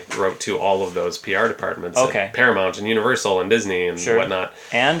 I wrote to all of those PR departments at Paramount and Universal and Disney and whatnot.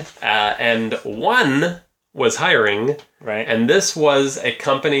 And one was hiring. Right. And this was a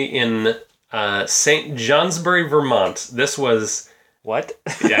company in St. Johnsbury, Vermont. This was... What?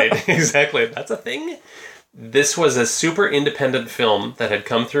 Yeah, exactly. That's a thing. This was a super independent film that had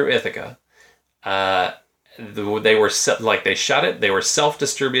come through Ithaca. They were they shot it. They were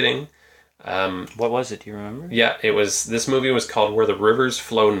self-distributing. What was it? Do you remember? Yeah, it was. This movie was called Where the Rivers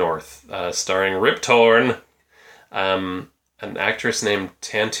Flow North, starring Rip Torn, an actress named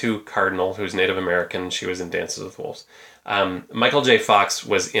Tantu Cardinal, who's Native American. She was in Dances with Wolves. Michael J. Fox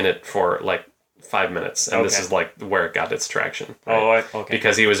was in it for like 5 minutes, and this is like where it got its traction. Right? Oh, okay.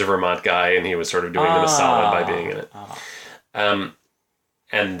 Because he was a Vermont guy, and he was sort of doing them a solid by being in it.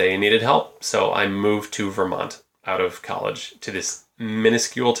 And they needed help, so I moved to Vermont out of college to this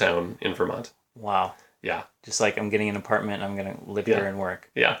minuscule town in Vermont. Wow. Yeah. Just like I'm getting an apartment, I'm going to live here and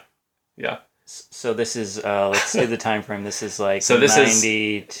work. Yeah. Yeah. So this is, let's do the time frame. This is like so this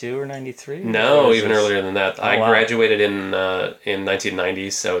 92 or 93? No, even earlier than that. I graduated in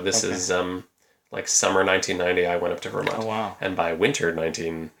 1990, so this is like summer 1990, I went up to Vermont. Oh, wow. And by winter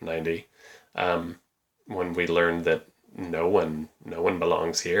 1990, when we learned that no one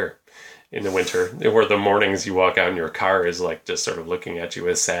belongs here in the winter, where the mornings you walk out and your car is like just sort of looking at you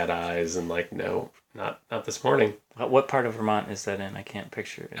with sad eyes and like, no, not this morning. What part of Vermont is that in? I can't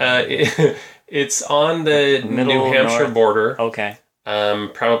picture it. It's on the New Hampshire border. Okay.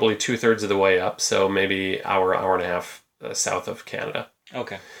 Probably 2/3 of the way up, so maybe hour and a half south of Canada.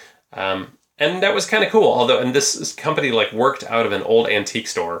 Okay. And that was kind of cool. And this company like worked out of an old antique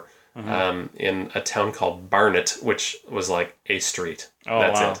store in a town called Barnet, which was like a street. Oh,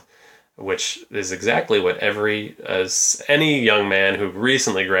 That's wow. it. Which is exactly what any young man who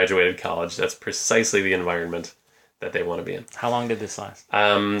recently graduated college, that's precisely the environment that they want to be in. How long did this last?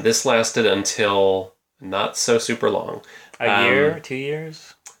 This lasted until not so super long. A year? 2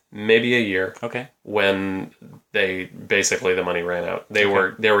 years? Maybe a year. Okay. When the money ran out. They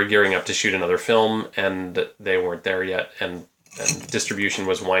were gearing up to shoot another film, and they weren't there yet, and distribution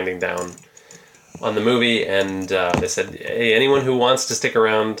was winding down on the movie, and they said, hey, anyone who wants to stick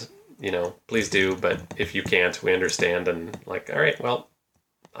around, please do, but if you can't, we understand. And like, all right, well,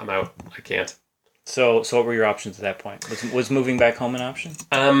 I'm out. I can't. So what were your options at that point? Was moving back home an option?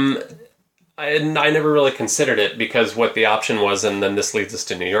 I never really considered it because what the option was, and then this leads us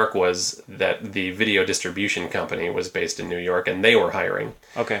to New York, was that the video distribution company was based in New York and they were hiring.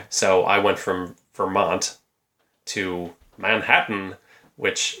 Okay. So I went from Vermont to Manhattan,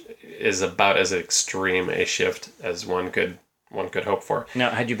 which is about as extreme a shift as one could hope for.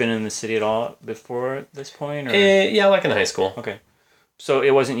 Now, had you been in the city at all before this point? Or? Yeah, like in high school. Okay. So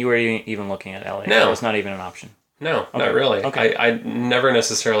it wasn't you were even looking at LA? No. It was not even an option? No, okay. Not really. Okay. I never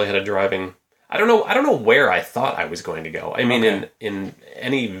necessarily had a driving... I don't know where I thought I was going to go. I mean, okay. in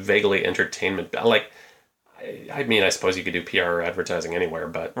any vaguely entertainment... I suppose you could do PR or advertising anywhere,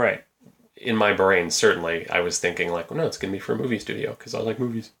 but... Right. In my brain, certainly, I was thinking like, well, no, it's going to be for a movie studio because I like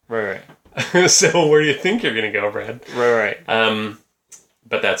movies. Right. So where do you think you're going to go, Brad? Right.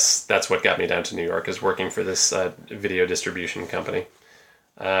 But that's what got me down to New York, is working for this video distribution company.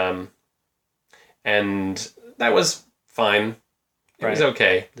 And that was fine. It was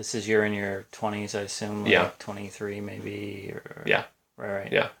okay. This is you're in your 20s, I assume? Like 23 maybe? Or... Yeah.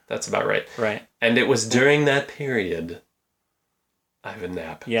 Right. Yeah, that's about right. Right. And it was during that period... I have a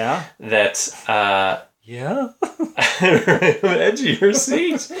nap. Yeah? That, yeah? edge of your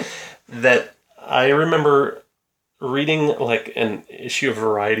seat. That I remember reading like an issue of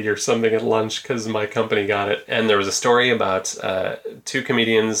Variety or something at lunch because my company got it. And there was a story about two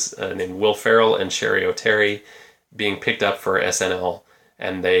comedians named Will Ferrell and Sherry O'Terry being picked up for SNL.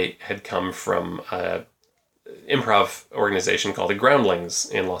 And they had come from an improv organization called the Groundlings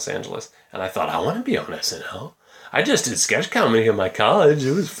in Los Angeles. And I thought, I want to be on SNL. I just did sketch comedy in my college.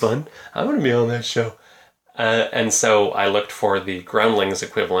 It was fun. I want to be on that show. And so I looked for the Groundlings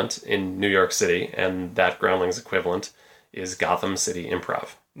equivalent in New York City, and that Groundlings equivalent is Gotham City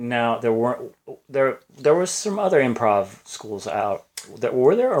Improv. Now, there was some other improv schools out.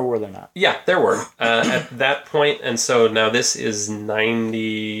 Were there or were there not? Yeah, there were. At that point, and so now this is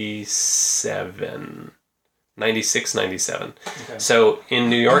 96, 97. Okay. So in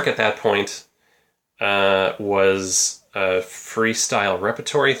New York at that point... was Freestyle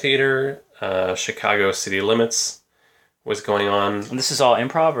Repertory Theater, Chicago City Limits was going on. And this is all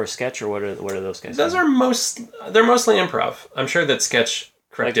improv or sketch, or what are those guys? They're mostly improv. I'm sure that sketch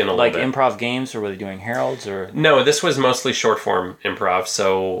crept in a little bit. Like improv games, or were they doing heralds, or? No, this was mostly short form improv.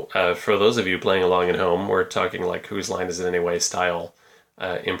 So for those of you playing along at home, we're talking like Whose Line Is It Anyway style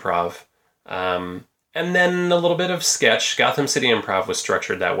improv. And then a little bit of sketch. Gotham City Improv was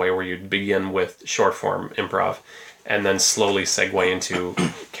structured that way, where you'd begin with short-form improv and then slowly segue into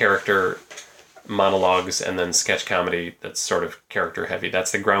character monologues and then sketch comedy that's sort of character-heavy.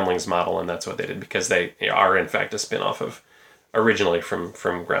 That's the Groundlings model, and that's what they did, because they are, in fact, a spin-off of, originally from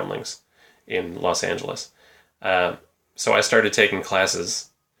Groundlings in Los Angeles. So I started taking classes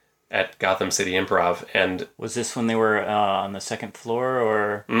at Gotham City Improv, and... Was this when they were on the second floor,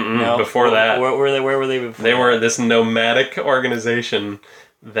 or... No, before that. Where were they before? They were this nomadic organization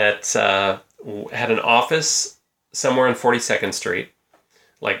that had an office somewhere on 42nd Street,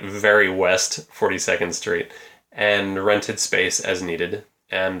 like very west 42nd Street, and rented space as needed.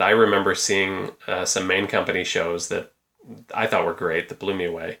 And I remember seeing some main company shows that I thought were great, that blew me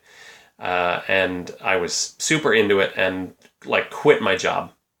away. And I was super into it and like quit my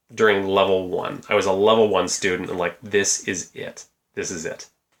job during level 1. I was a level 1 student and like, this is it. This is it.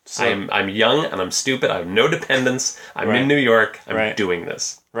 So, I'm young and I'm stupid. I have no dependence. I'm in New York. I'm doing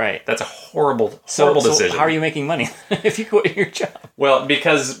this. Right. That's a horrible decision. So how are you making money if you quit your job? Well,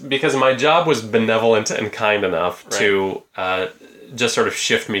 because my job was benevolent and kind enough to just sort of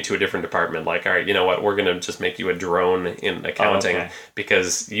shift me to a different department. Like, all right, you know what? We're going to just make you a drone in accounting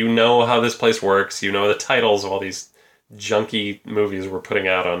because you know how this place works. You know the titles of all these junky movies we're putting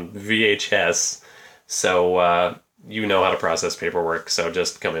out on VHS. So you know how to process paperwork. So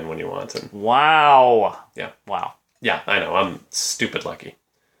just come in when you want. And, wow. Yeah. Wow. Yeah, I know. I'm stupid lucky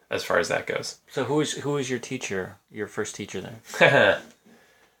as far as that goes. So who was your teacher, your first teacher there?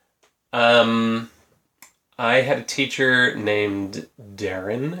 I had a teacher named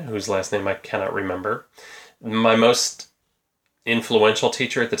Darren, whose last name I cannot remember. My most influential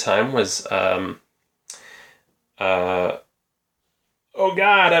teacher at the time was... oh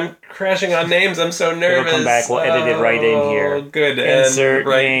God, I'm crashing on names. I'm so nervous. It'll come back. We'll edit it right in here. Good. Insert and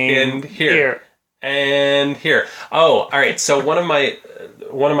right name in here. And here. Oh, all right. So one of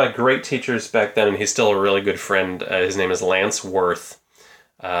my great teachers back then, and he's still a really good friend. His name is Lance Worth.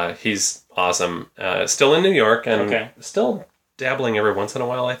 He's awesome. Still in New York and still dabbling every once in a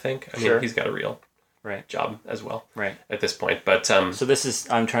while, I think. I mean, he's got a real job as well. Right. At this point, but so this is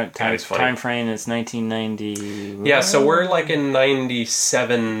time frame is 1990. Yeah, so we're like in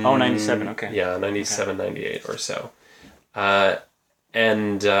 97. Oh, 97. Okay. Yeah, 97, 98 or so.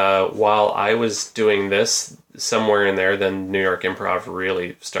 And while I was doing this, somewhere in there, then New York Improv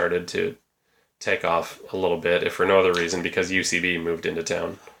really started to take off a little bit, if for no other reason, because UCB moved into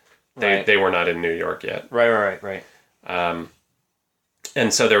town. They were not in New York yet. Right.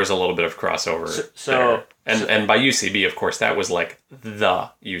 And so there was a little bit of crossover there. And by UCB, of course, that was like the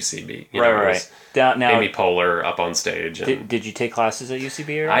UCB. Right. Now, Amy Poehler up on stage. And did you take classes at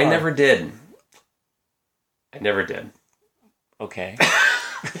UCB? I never did. Okay.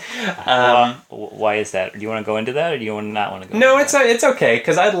 Why is that? Do you want to go into that, or do you not want to go? No, it's okay,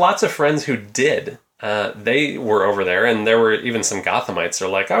 because I had lots of friends who did. They were over there, and there were even some Gothamites who are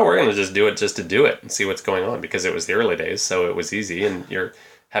like, oh, we're going to just do it just to do it and see what's going on, because it was the early days, so it was easy, and you're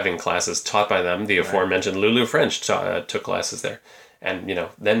having classes taught by them. The aforementioned Lulu French took classes there. And,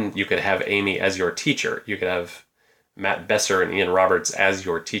 then you could have Amy as your teacher. You could have Matt Besser and Ian Roberts as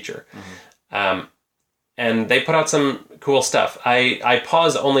your teacher. Mm-hmm. And they put out some cool stuff. I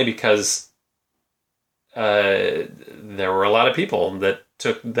pause only because there were a lot of people that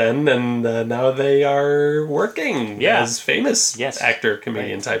took then, and now they are working as famous actor,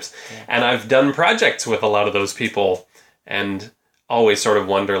 comedian types. Yeah. And I've done projects with a lot of those people, and always sort of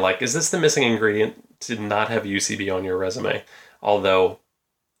wonder, like, is this the missing ingredient to not have UCB on your resume? Although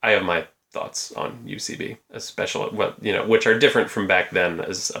I have my thoughts on UCB, especially which are different from back then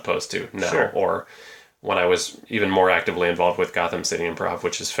as opposed to now, or when I was even more actively involved with Gotham City Improv,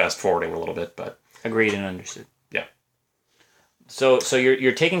 which is fast forwarding a little bit, but agreed and understood. Yeah. So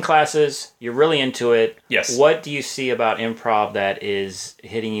you're taking classes, you're really into it. Yes. What do you see about improv that is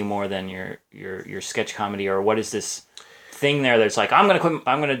hitting you more than your sketch comedy, or what is this thing there that's like, I'm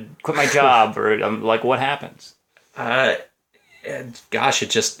gonna quit my job, or like, what happens? Gosh, it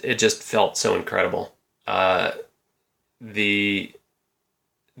just felt so incredible.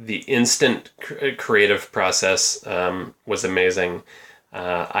 The instant creative process was amazing.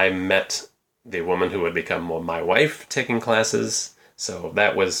 I met the woman who would become my wife taking classes, so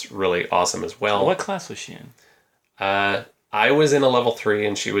that was really awesome as well. What class was she in? I was in a level 3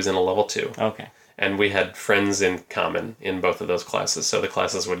 and she was in a level 2. Okay. And we had friends in common in both of those classes, so the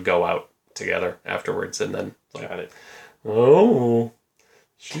classes would go out together afterwards, and then got it. Oh,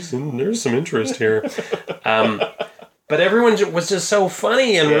 there's some interest here. But everyone was just so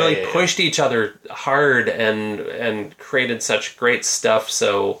funny and really pushed each other hard and created such great stuff.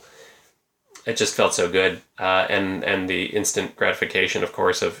 So it just felt so good. And the instant gratification, of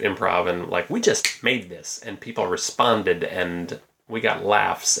course, of improv, and like, we just made this and people responded and we got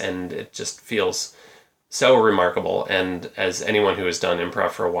laughs, and it just feels so remarkable. And as anyone who has done improv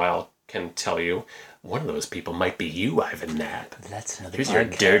for a while can tell you, one of those people might be you, Ivan Knapp. That's another Here's your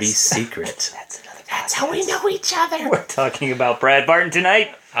dirty secret. That's how we know each other. We're talking about Brad Barton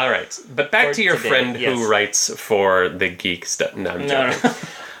tonight. All right. But back to your friend who writes for the geek stuff. No, I'm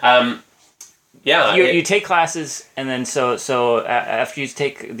joking. Yeah. You take classes, and then so after you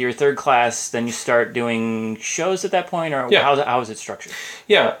take your third class, then you start doing shows at that point, or how is it structured?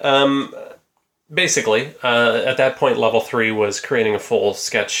 Yeah. Basically, at that point, level 3 was creating a full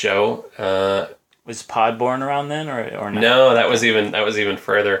sketch show. Was Podborn around then, or not? No, that was even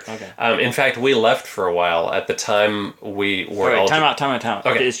further. Okay. In fact, we left for a while. At the time, we were all... Time out.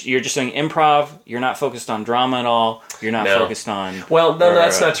 Okay. You're just doing improv. You're not focused on drama at all. You're not focused on... Well, no,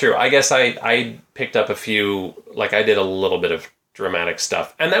 that's not true. I guess I picked up a few... Like, I did a little bit of dramatic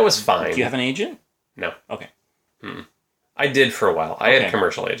stuff, and that was fine. Do you have an agent? No. Okay. I did for a while. I had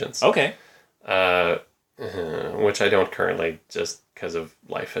commercial agents. Okay. Which I don't currently, just because of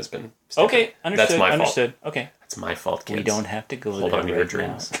life has been stupid. Okay, understood. That's my fault. Okay. That's my fault, kids. We don't have to go Hold there on to your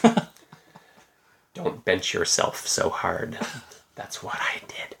dreams. Don't bench yourself so hard. That's what I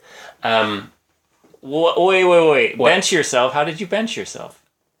did. Wait. What? Bench yourself? How did you bench yourself?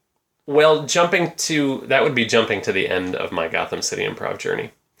 Well, that would be jumping to the end of my Gotham City Improv journey,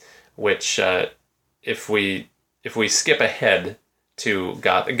 which, if we skip ahead to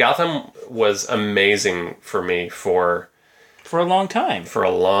Gotham was amazing for me for a long time.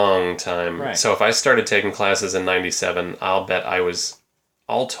 Right. So if I started taking classes in 97, I'll bet I was,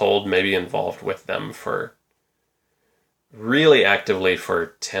 all told, maybe involved with them for really actively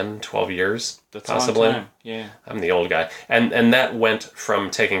for 10, 12 years. That's possibly. A long time. Yeah. I'm the old guy. And that went from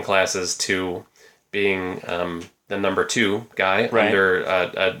taking classes to being the number 2 guy under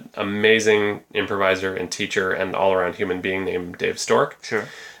an amazing improviser and teacher and all-around human being named Dave Stork. Sure.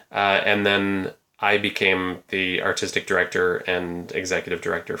 And then I became the artistic director and executive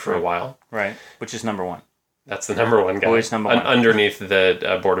director for a while. Right. Which is number one. That's the number one guy. Who is number one? Underneath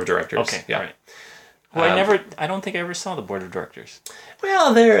the board of directors. Okay. Yeah. All right. Well, I don't think I ever saw the board of directors.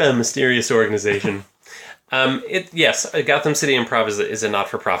 Well, they're a mysterious organization. Yes, Gotham City Improv is a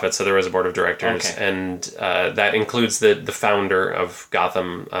not-for-profit, so there is a board of directors, and that includes the founder of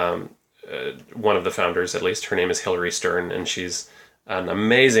Gotham, one of the founders at least. Her name is Hillary Stern, and she's an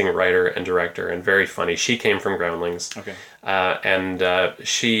amazing writer and director and very funny. She came from Groundlings. Okay.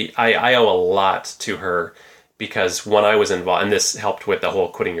 I owe a lot to her because when I was involved, and this helped with the whole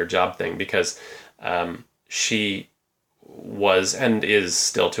quitting your job thing, because she was and is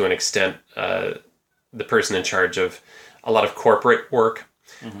still to an extent the person in charge of a lot of corporate work.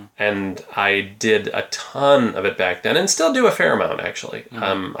 Mm-hmm. And I did a ton of it back then and still do a fair amount, actually.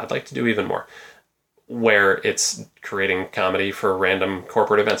 Mm-hmm. I'd like to do even more, where it's creating comedy for random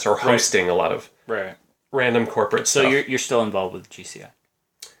corporate events or hosting a lot of random corporate stuff. So you're still involved with GCI?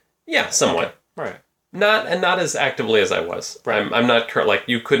 Yeah, somewhat. Okay. Right. Not as actively as I was. Right. I'm not like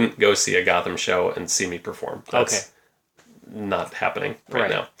you couldn't go see a Gotham show and see me perform. That's not happening right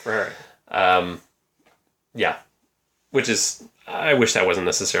now. Right. Yeah, which is I wish that wasn't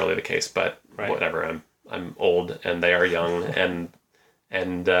necessarily the case, but whatever. I'm old and they are young,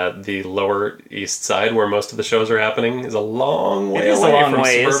 and the Lower East Side, where most of the shows are happening, is a long way away from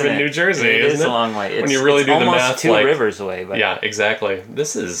suburban New Jersey. It is a long way. When you really do the math, almost 2 rivers away. But... Yeah, exactly.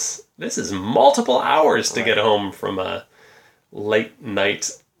 This is multiple hours to get home from a late night,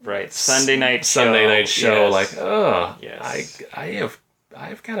 Sunday night show. Yes. Like, oh, yes.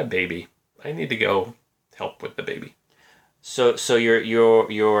 I've got a baby. I need to go help with the baby. So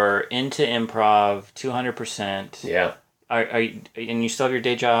you're into improv 200%. Yeah. Are you, and you still have your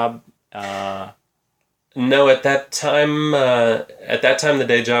day job? No, at that time the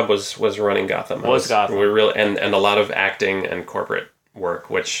day job was running Gotham. Gotham. We really and a lot of acting and corporate work,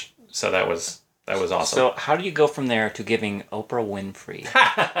 that was awesome. So how do you go from there to giving Oprah Winfrey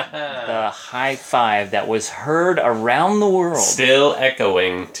the high five that was heard around the world? Still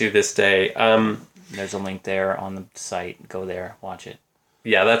echoing to this day. There's a link there on the site. Go there, watch it.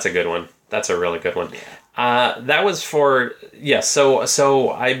 Yeah, that's a good one. That's a really good one. That was for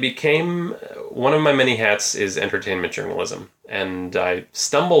So I became one of my many hats is entertainment journalism, and I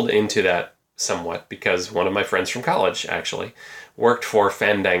stumbled into that somewhat because one of my friends from college actually worked for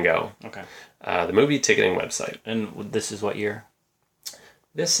Fandango. Okay. The movie ticketing website. And this is what year?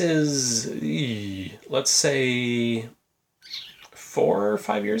 This is, let's say, 4 or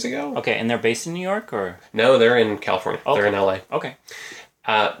 5 years ago. Okay, and they're based in New York, or? No, they're in California. Okay. They're in LA. Okay.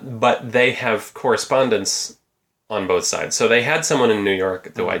 But they have correspondence on both sides. So they had someone in New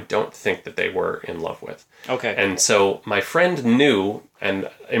York, though I don't think that they were in love with. Okay. And so my friend knew, and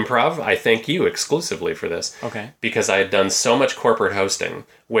improv, I thank you exclusively for this. Okay. Because I had done so much corporate hosting,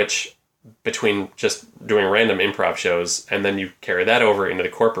 which between just doing random improv shows, and then you carry that over into the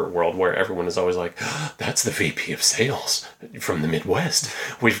corporate world where everyone is always like, oh, that's the VP of sales from the Midwest.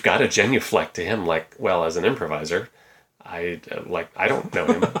 We've got to genuflect to him. Like, well, as an improviser, I don't know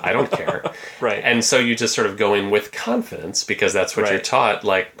him. I don't care. Right. And so you just sort of go in with confidence because that's what you're taught.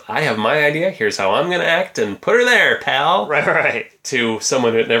 Like, I have my idea. Here's how I'm going to act and put her there, pal. Right. To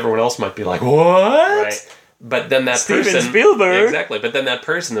someone that everyone else might be like, what? Right. But then that Steven person... Spielberg. Exactly. But then that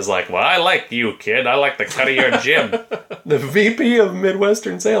person is like, well, I like you, kid. I like the cut of your jib. The VP of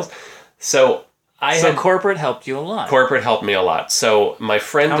Midwestern sales. So corporate helped you a lot. Corporate helped me a lot. So my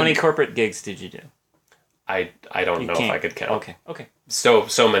friend... How many corporate gigs did you do? I don't know if I could count. Okay.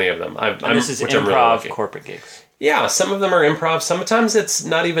 So many of them. This is improv corporate gigs. Yeah, some of them are improv. Sometimes it's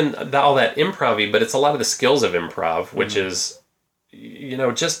not even all that improv-y, but it's a lot of the skills of improv, which is,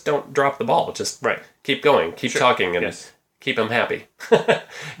 just don't drop the ball. Just keep going, keep talking, and keep them happy.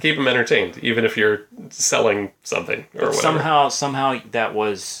 Keep them entertained, even if you're selling something or whatever. Somehow that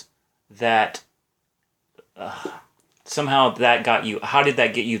was that... Somehow that got you... How did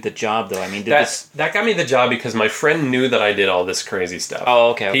that get you the job, though? I mean, that got me the job because my friend knew that I did all this crazy stuff.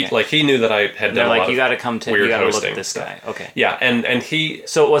 Oh, okay. He knew that I had done a lot you got to come to... You got to look at this stuff. guy. Okay. Yeah, and he...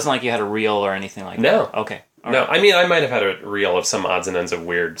 So it wasn't like you had a reel or anything like that? No. Okay. All no, right. I mean, I might have had a reel of some odds and ends of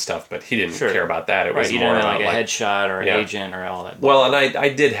weird stuff, but he didn't care about that. It was you more didn't have about a headshot or an agent or all that. Well, and I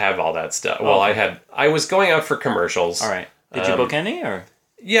did have all that stuff. Well, I was going out for commercials. All right. Did you book any, or?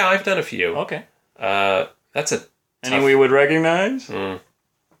 Yeah, I've done a few. Okay. That's a... Any we would recognize? Not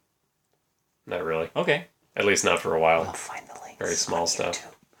really. Okay. At least not for a while. I'll find the links. Very small stuff.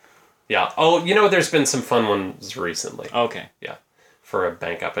 YouTube. Yeah. Oh, there's been some fun ones recently. Okay. Yeah. For a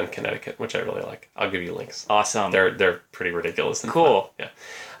bank up in Connecticut, which I really like. I'll give you links. Awesome. They're pretty ridiculous. And cool. Fun.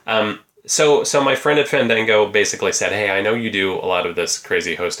 Yeah. So my friend at Fandango basically said, hey, I know you do a lot of this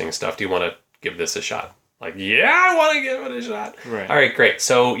crazy hosting stuff. Do you want to give this a shot? Like, yeah, I want to give it a shot. Right. All right, great.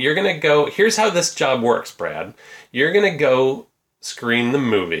 So you're going to go... Here's how this job works, Brad. You're going to go screen the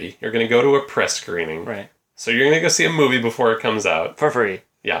movie. You're going to go to a press screening. Right. So you're going to go see a movie before it comes out. For free.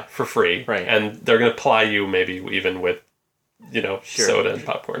 Yeah, for free. Right. And they're going to ply you maybe even with, soda and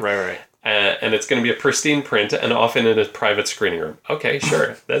popcorn. Right. And it's going to be a pristine print and often in a private screening room. Okay,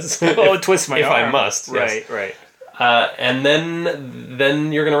 sure. That's twist my arm. If I must. Right, yes. right. And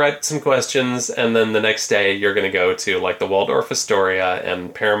then you're going to write some questions, and then the next day you're going to go to like the Waldorf Astoria,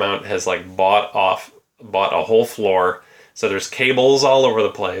 and Paramount has like bought a whole floor, so there's cables all over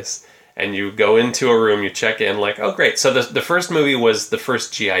the place, and you go into a room, you check in, like, oh great. So the first movie was the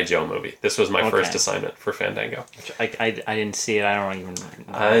first G.I. Joe movie. This was my first assignment for Fandango. I didn't see it. I don't even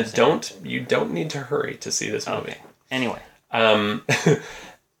know. You don't need to hurry to see this movie. Okay. Anyway. But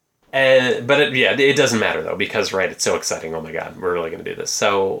it doesn't matter though, because it's so exciting. Oh my god, we're really going to do this.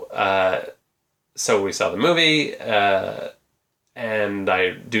 So we saw the movie, and I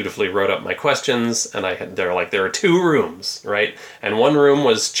dutifully wrote up my questions, and there are 2 rooms, right? And one room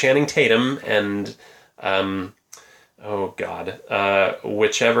was Channing Tatum and I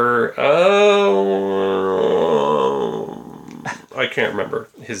can't remember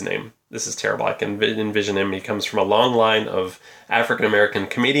his name. This is terrible. I can envision him. He comes from a long line of African-American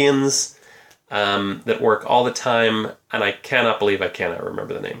comedians that work all the time, and I cannot believe I cannot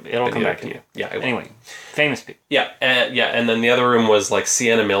remember the name. It'll come back to you. Yeah. Anyway, famous people. Yeah, and then the other room was like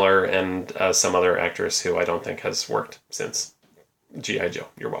Sienna Miller and some other actress who I don't think has worked since G.I. Joe.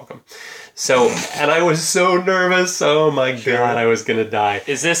 You're welcome. So, and I was so nervous. Oh my god, I was gonna die.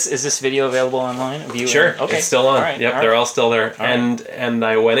 Is this video available online? Sure. Okay. It's still on. All right. Yep, they're all still there. And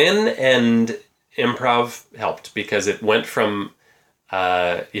I went in, and improv helped because it went from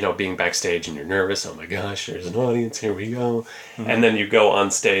being backstage and you're nervous. Oh my gosh, there's an audience. Here we go. Mm-hmm. And then you go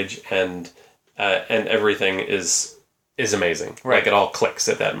on stage, and everything is amazing. Right. Like it all clicks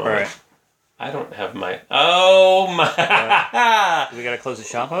at that moment. Right. I don't have my... Oh, my... We got to close the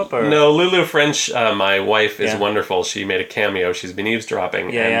shop up? Or? No, Lulu French, my wife, is wonderful. She made a cameo. She's been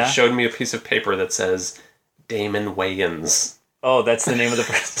eavesdropping and showed me a piece of paper that says Damon Wayans. Oh, that's the name of the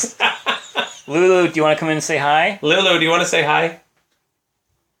person. Lulu, do you want to come in and say hi? Lulu, do you want to say hi?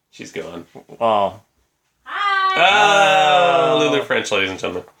 She's gone. Oh. Hi! Oh, Lulu French, ladies and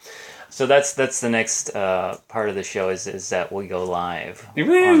gentlemen. So that's the next part of the show is that we go live.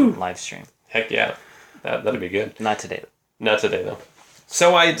 Woo! On live stream. Heck yeah. That'd be good. Not today. Not today, though.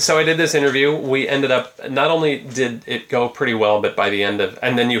 So I did this interview. We ended up, not only did it go pretty well, but by the end of...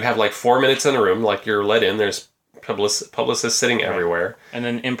 And then you have like 4 minutes in a room, like you're let in. There's publicists sitting everywhere. And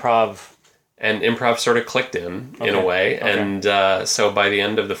then improv... And improv sort of clicked in a way. Okay. And so by the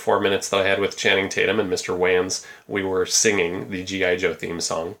end of the 4 minutes that I had with Channing Tatum and Mr. Wayans, we were singing the G.I. Joe theme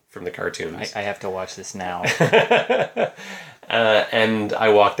song from the cartoons. I have to watch this now. And I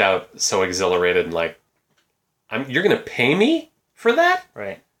walked out so exhilarated and like, you're going to pay me for that?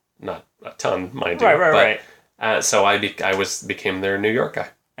 Right. Not a ton, mind you. Right. So I became their New York guy.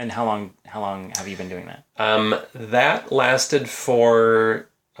 And how long have you been doing that? That lasted for...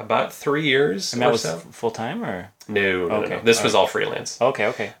 about 3 years. And that was full time, or no. This was all freelance.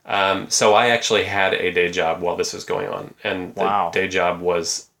 Okay. So I actually had a day job while this was going on, and the day job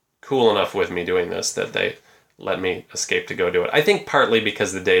was cool enough with me doing this that they let me escape to go do it. I think partly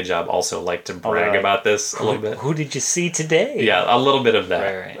because the day job also liked to brag about this a little bit. Who did you see today? Yeah, a little bit of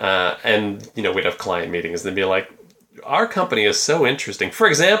that. Right. And we'd have client meetings, and they'd be like, our company is so interesting. For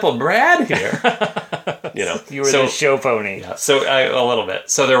example, Brad here. You were the show pony. Yeah, so a little bit.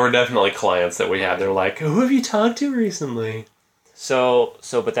 So there were definitely clients that we had. They're like, who have you talked to recently?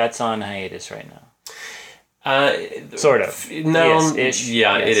 But that's on hiatus right now. Sort of. No. Yes-ish.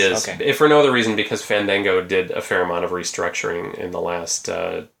 Yeah, yes. it is. Okay. If for no other reason, because Fandango did a fair amount of restructuring in the last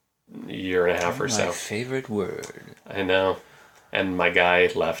year and a half or so. My favorite word. I know. And my guy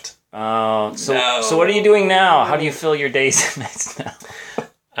left. So what are you doing now? How do you fill your days and nights now?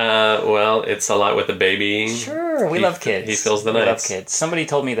 Well, it's a lot with the baby. Sure, we love kids. He fills the nights. We love kids. Somebody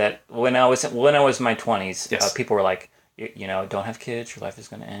told me that when I was in my 20s, people were like, don't have kids, your life is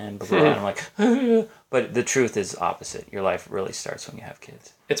going to end. Blah, blah, blah. And I'm like, but the truth is opposite. Your life really starts when you have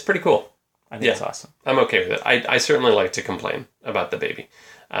kids. It's pretty cool. I think it's awesome. I'm okay with it. I certainly like to complain about the baby.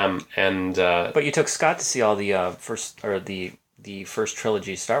 But you took Scott to see all the the first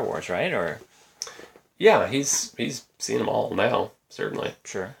trilogy Star Wars, right? Or yeah, he's seen them all now. Certainly.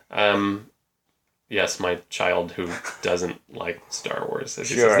 Sure. yes, my child who doesn't like Star Wars. As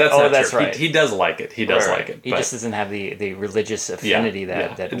he Sure. says. That's Oh, not that's true. right. He does like it. He does Right. like it. He but just doesn't have the religious affinity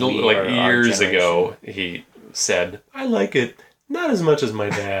that we like are, years our ago, he said, "I like it not as much as my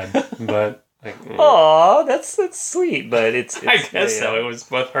dad, but." Like, Aw, that's sweet, but it's I guess so. It was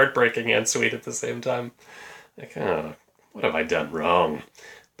both heartbreaking and sweet at the same time. Like, oh, what have I done wrong?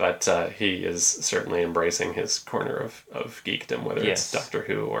 But he is certainly embracing his corner of geekdom, whether it's Doctor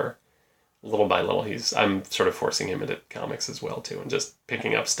Who or little by little. I'm sort of forcing him into comics as well, too, and just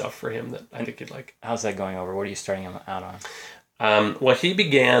picking up stuff for him that I think he'd like. How's that going over? What are you starting him out on? Well, he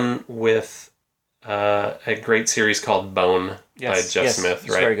began with a great series called Bone by Jeff Smith,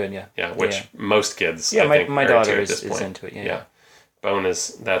 right? Very good, yeah. Yeah, which most kids, I think, my daughter is into it. Yeah. Bone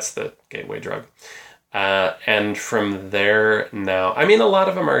that's the gateway drug. And from there now, I mean, a lot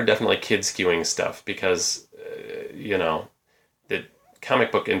of them are definitely kid skewing stuff because, the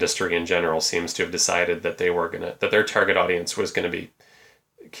comic book industry in general seems to have decided that that their target audience was going to be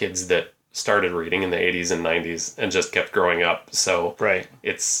kids that started reading in the 80s and 90s and just kept growing up. So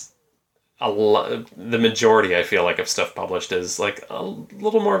it's the majority, I feel like, of stuff published is like a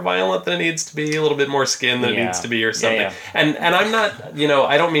little more violent than it needs to be, a little bit more skin than it needs to be, or something. And I'm not,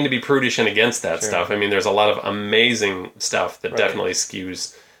 I don't mean to be prudish and against that stuff. I mean, there's a lot of amazing stuff that definitely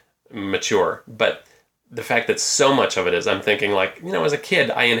skews mature, but the fact that so much of it is, I'm thinking like, as a kid,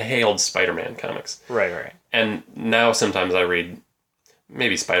 I inhaled Spider-Man comics. Right. And now sometimes I read,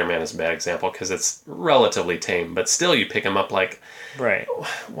 maybe Spider-Man is a bad example because it's relatively tame, but still you pick them up like,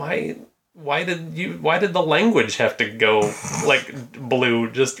 why did the language have to go like blue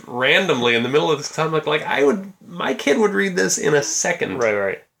just randomly in the middle of this time? Like my kid would read this in a second.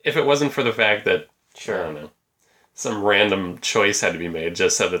 Right. If it wasn't for the fact that, I don't know, some random choice had to be made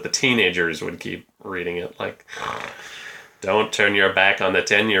just so that the teenagers would keep reading it. Like, don't turn your back on the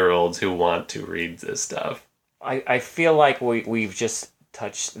 10-year-olds who want to read this stuff. I feel like we've just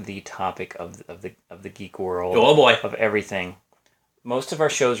touched the topic of the geek world. Oh boy. Of everything. Most of our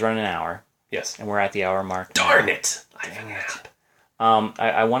shows run an hour. Yes. And we're at the hour mark. Darn it!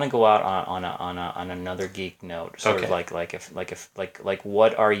 I want to go out on another geek note. Sort of like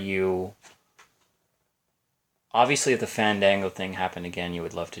what are you? Obviously, if the Fandango thing happened again, you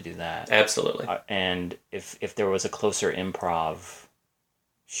would love to do that. Absolutely. And if there was a closer improv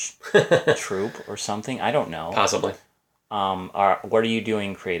troupe or something, I don't know. Possibly. What are you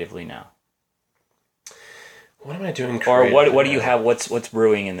doing creatively now? What am I doing creatively? Or what do you have? What's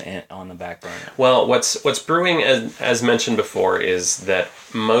brewing on the back burner? Well, what's brewing, as mentioned before, is that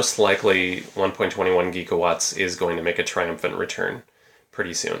most likely 1.21 gigawatts is going to make a triumphant return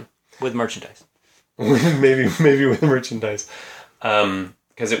pretty soon. With merchandise. maybe with merchandise.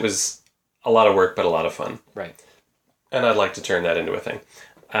 Because it was a lot of work, but a lot of fun. Right. And I'd like to turn that into a thing.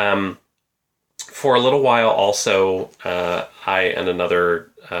 For a little while also, I and another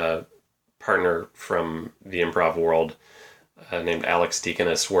partner from the improv world named Alex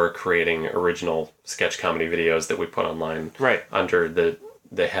Deaconess were creating original sketch comedy videos that we put online under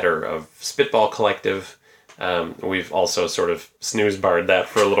the header of Spitball Collective. We've also sort of snooze-barred that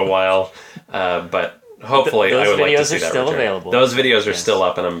for a little while, but hopefully I would like to see that return. Available. Those videos are still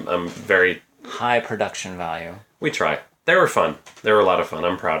up, and I'm very... High production value. We try. They were fun. They were a lot of fun.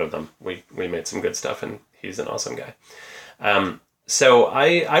 I'm proud of them. We made some good stuff, and he's an awesome guy. So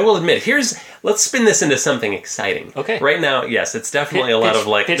I will admit, let's spin this into something exciting. Okay. Right now, yes, it's definitely a lot of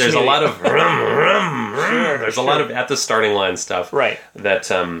like, there's a lot of there's a lot of at the starting line stuff. Right. That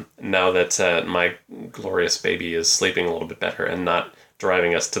now that my glorious baby is sleeping a little bit better and not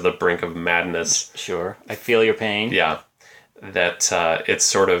driving us to the brink of madness. Sure. I feel your pain. Yeah. That it's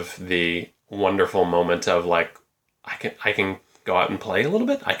sort of the wonderful moment of like, I can go out and play a little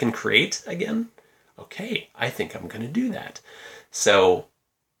bit. I can create again. Okay, I think I'm going to do that. So,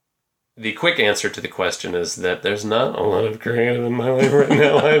 the quick answer to the question is that there's not a lot of creative in my life right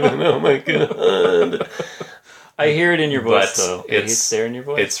now. Oh my god! I hear it in your voice, though. It's there in your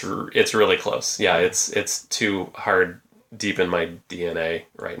voice. It's really close. Yeah, it's too hard deep in my DNA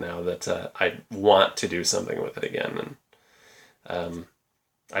right now that I want to do something with it again, and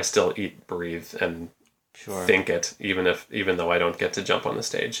I still eat, breathe, and think it, even though I don't get to jump on the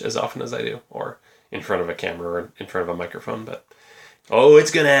stage as often as I do, or in front of a camera or in front of a microphone, but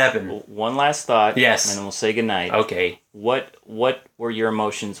it's gonna happen. One last thought, yes, and then we'll say goodnight. Okay. What were your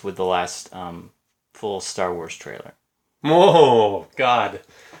emotions with the last full Star Wars trailer? Oh God,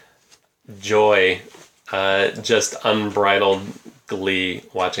 joy, just unbridled glee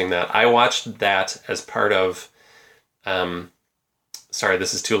watching that. I watched that as part of sorry,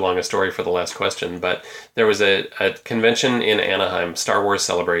 this is too long a story for the last question, but there was a convention in Anaheim, Star Wars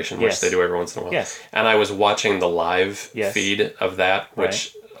Celebration, which they do every once in a while. Yes. And I was watching the live feed of that,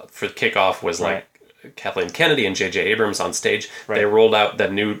 which for kickoff was like Kathleen Kennedy and J.J. Abrams on stage. Right. They rolled out the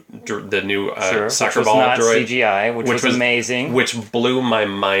new soccer ball droid, CGI, which was amazing, which blew my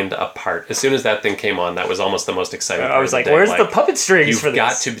mind apart. As soon as that thing came on, that was almost the most exciting. I was like, "Where's the puppet strings for this?" You've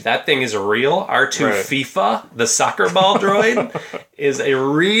got to. That thing is real. R2 FIFA, the soccer ball droid, is a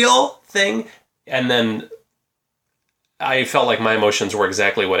real thing. And then I felt like my emotions were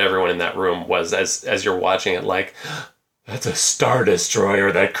exactly what everyone in that room was as you're watching it, like. That's a Star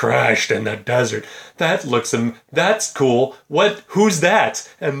Destroyer that crashed in the desert. That's cool. Who's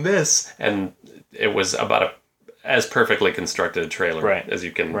that? And this. And it was about as perfectly constructed a trailer as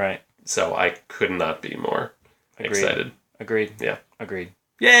you can. Right. So I could not be more excited. Agreed. Yeah. Agreed.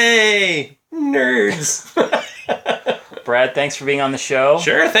 Yay! Nerds! Brad, thanks for being on the show.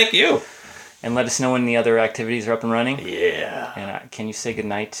 Sure, thank you. And let us know when the other activities are up and running. Yeah. And can you say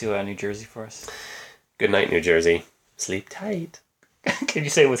goodnight to New Jersey for us? Good night, New Jersey. Sleep tight. Can you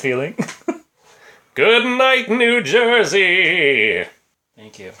say it with feeling? Good night, New Jersey.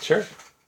 Thank you. Sure.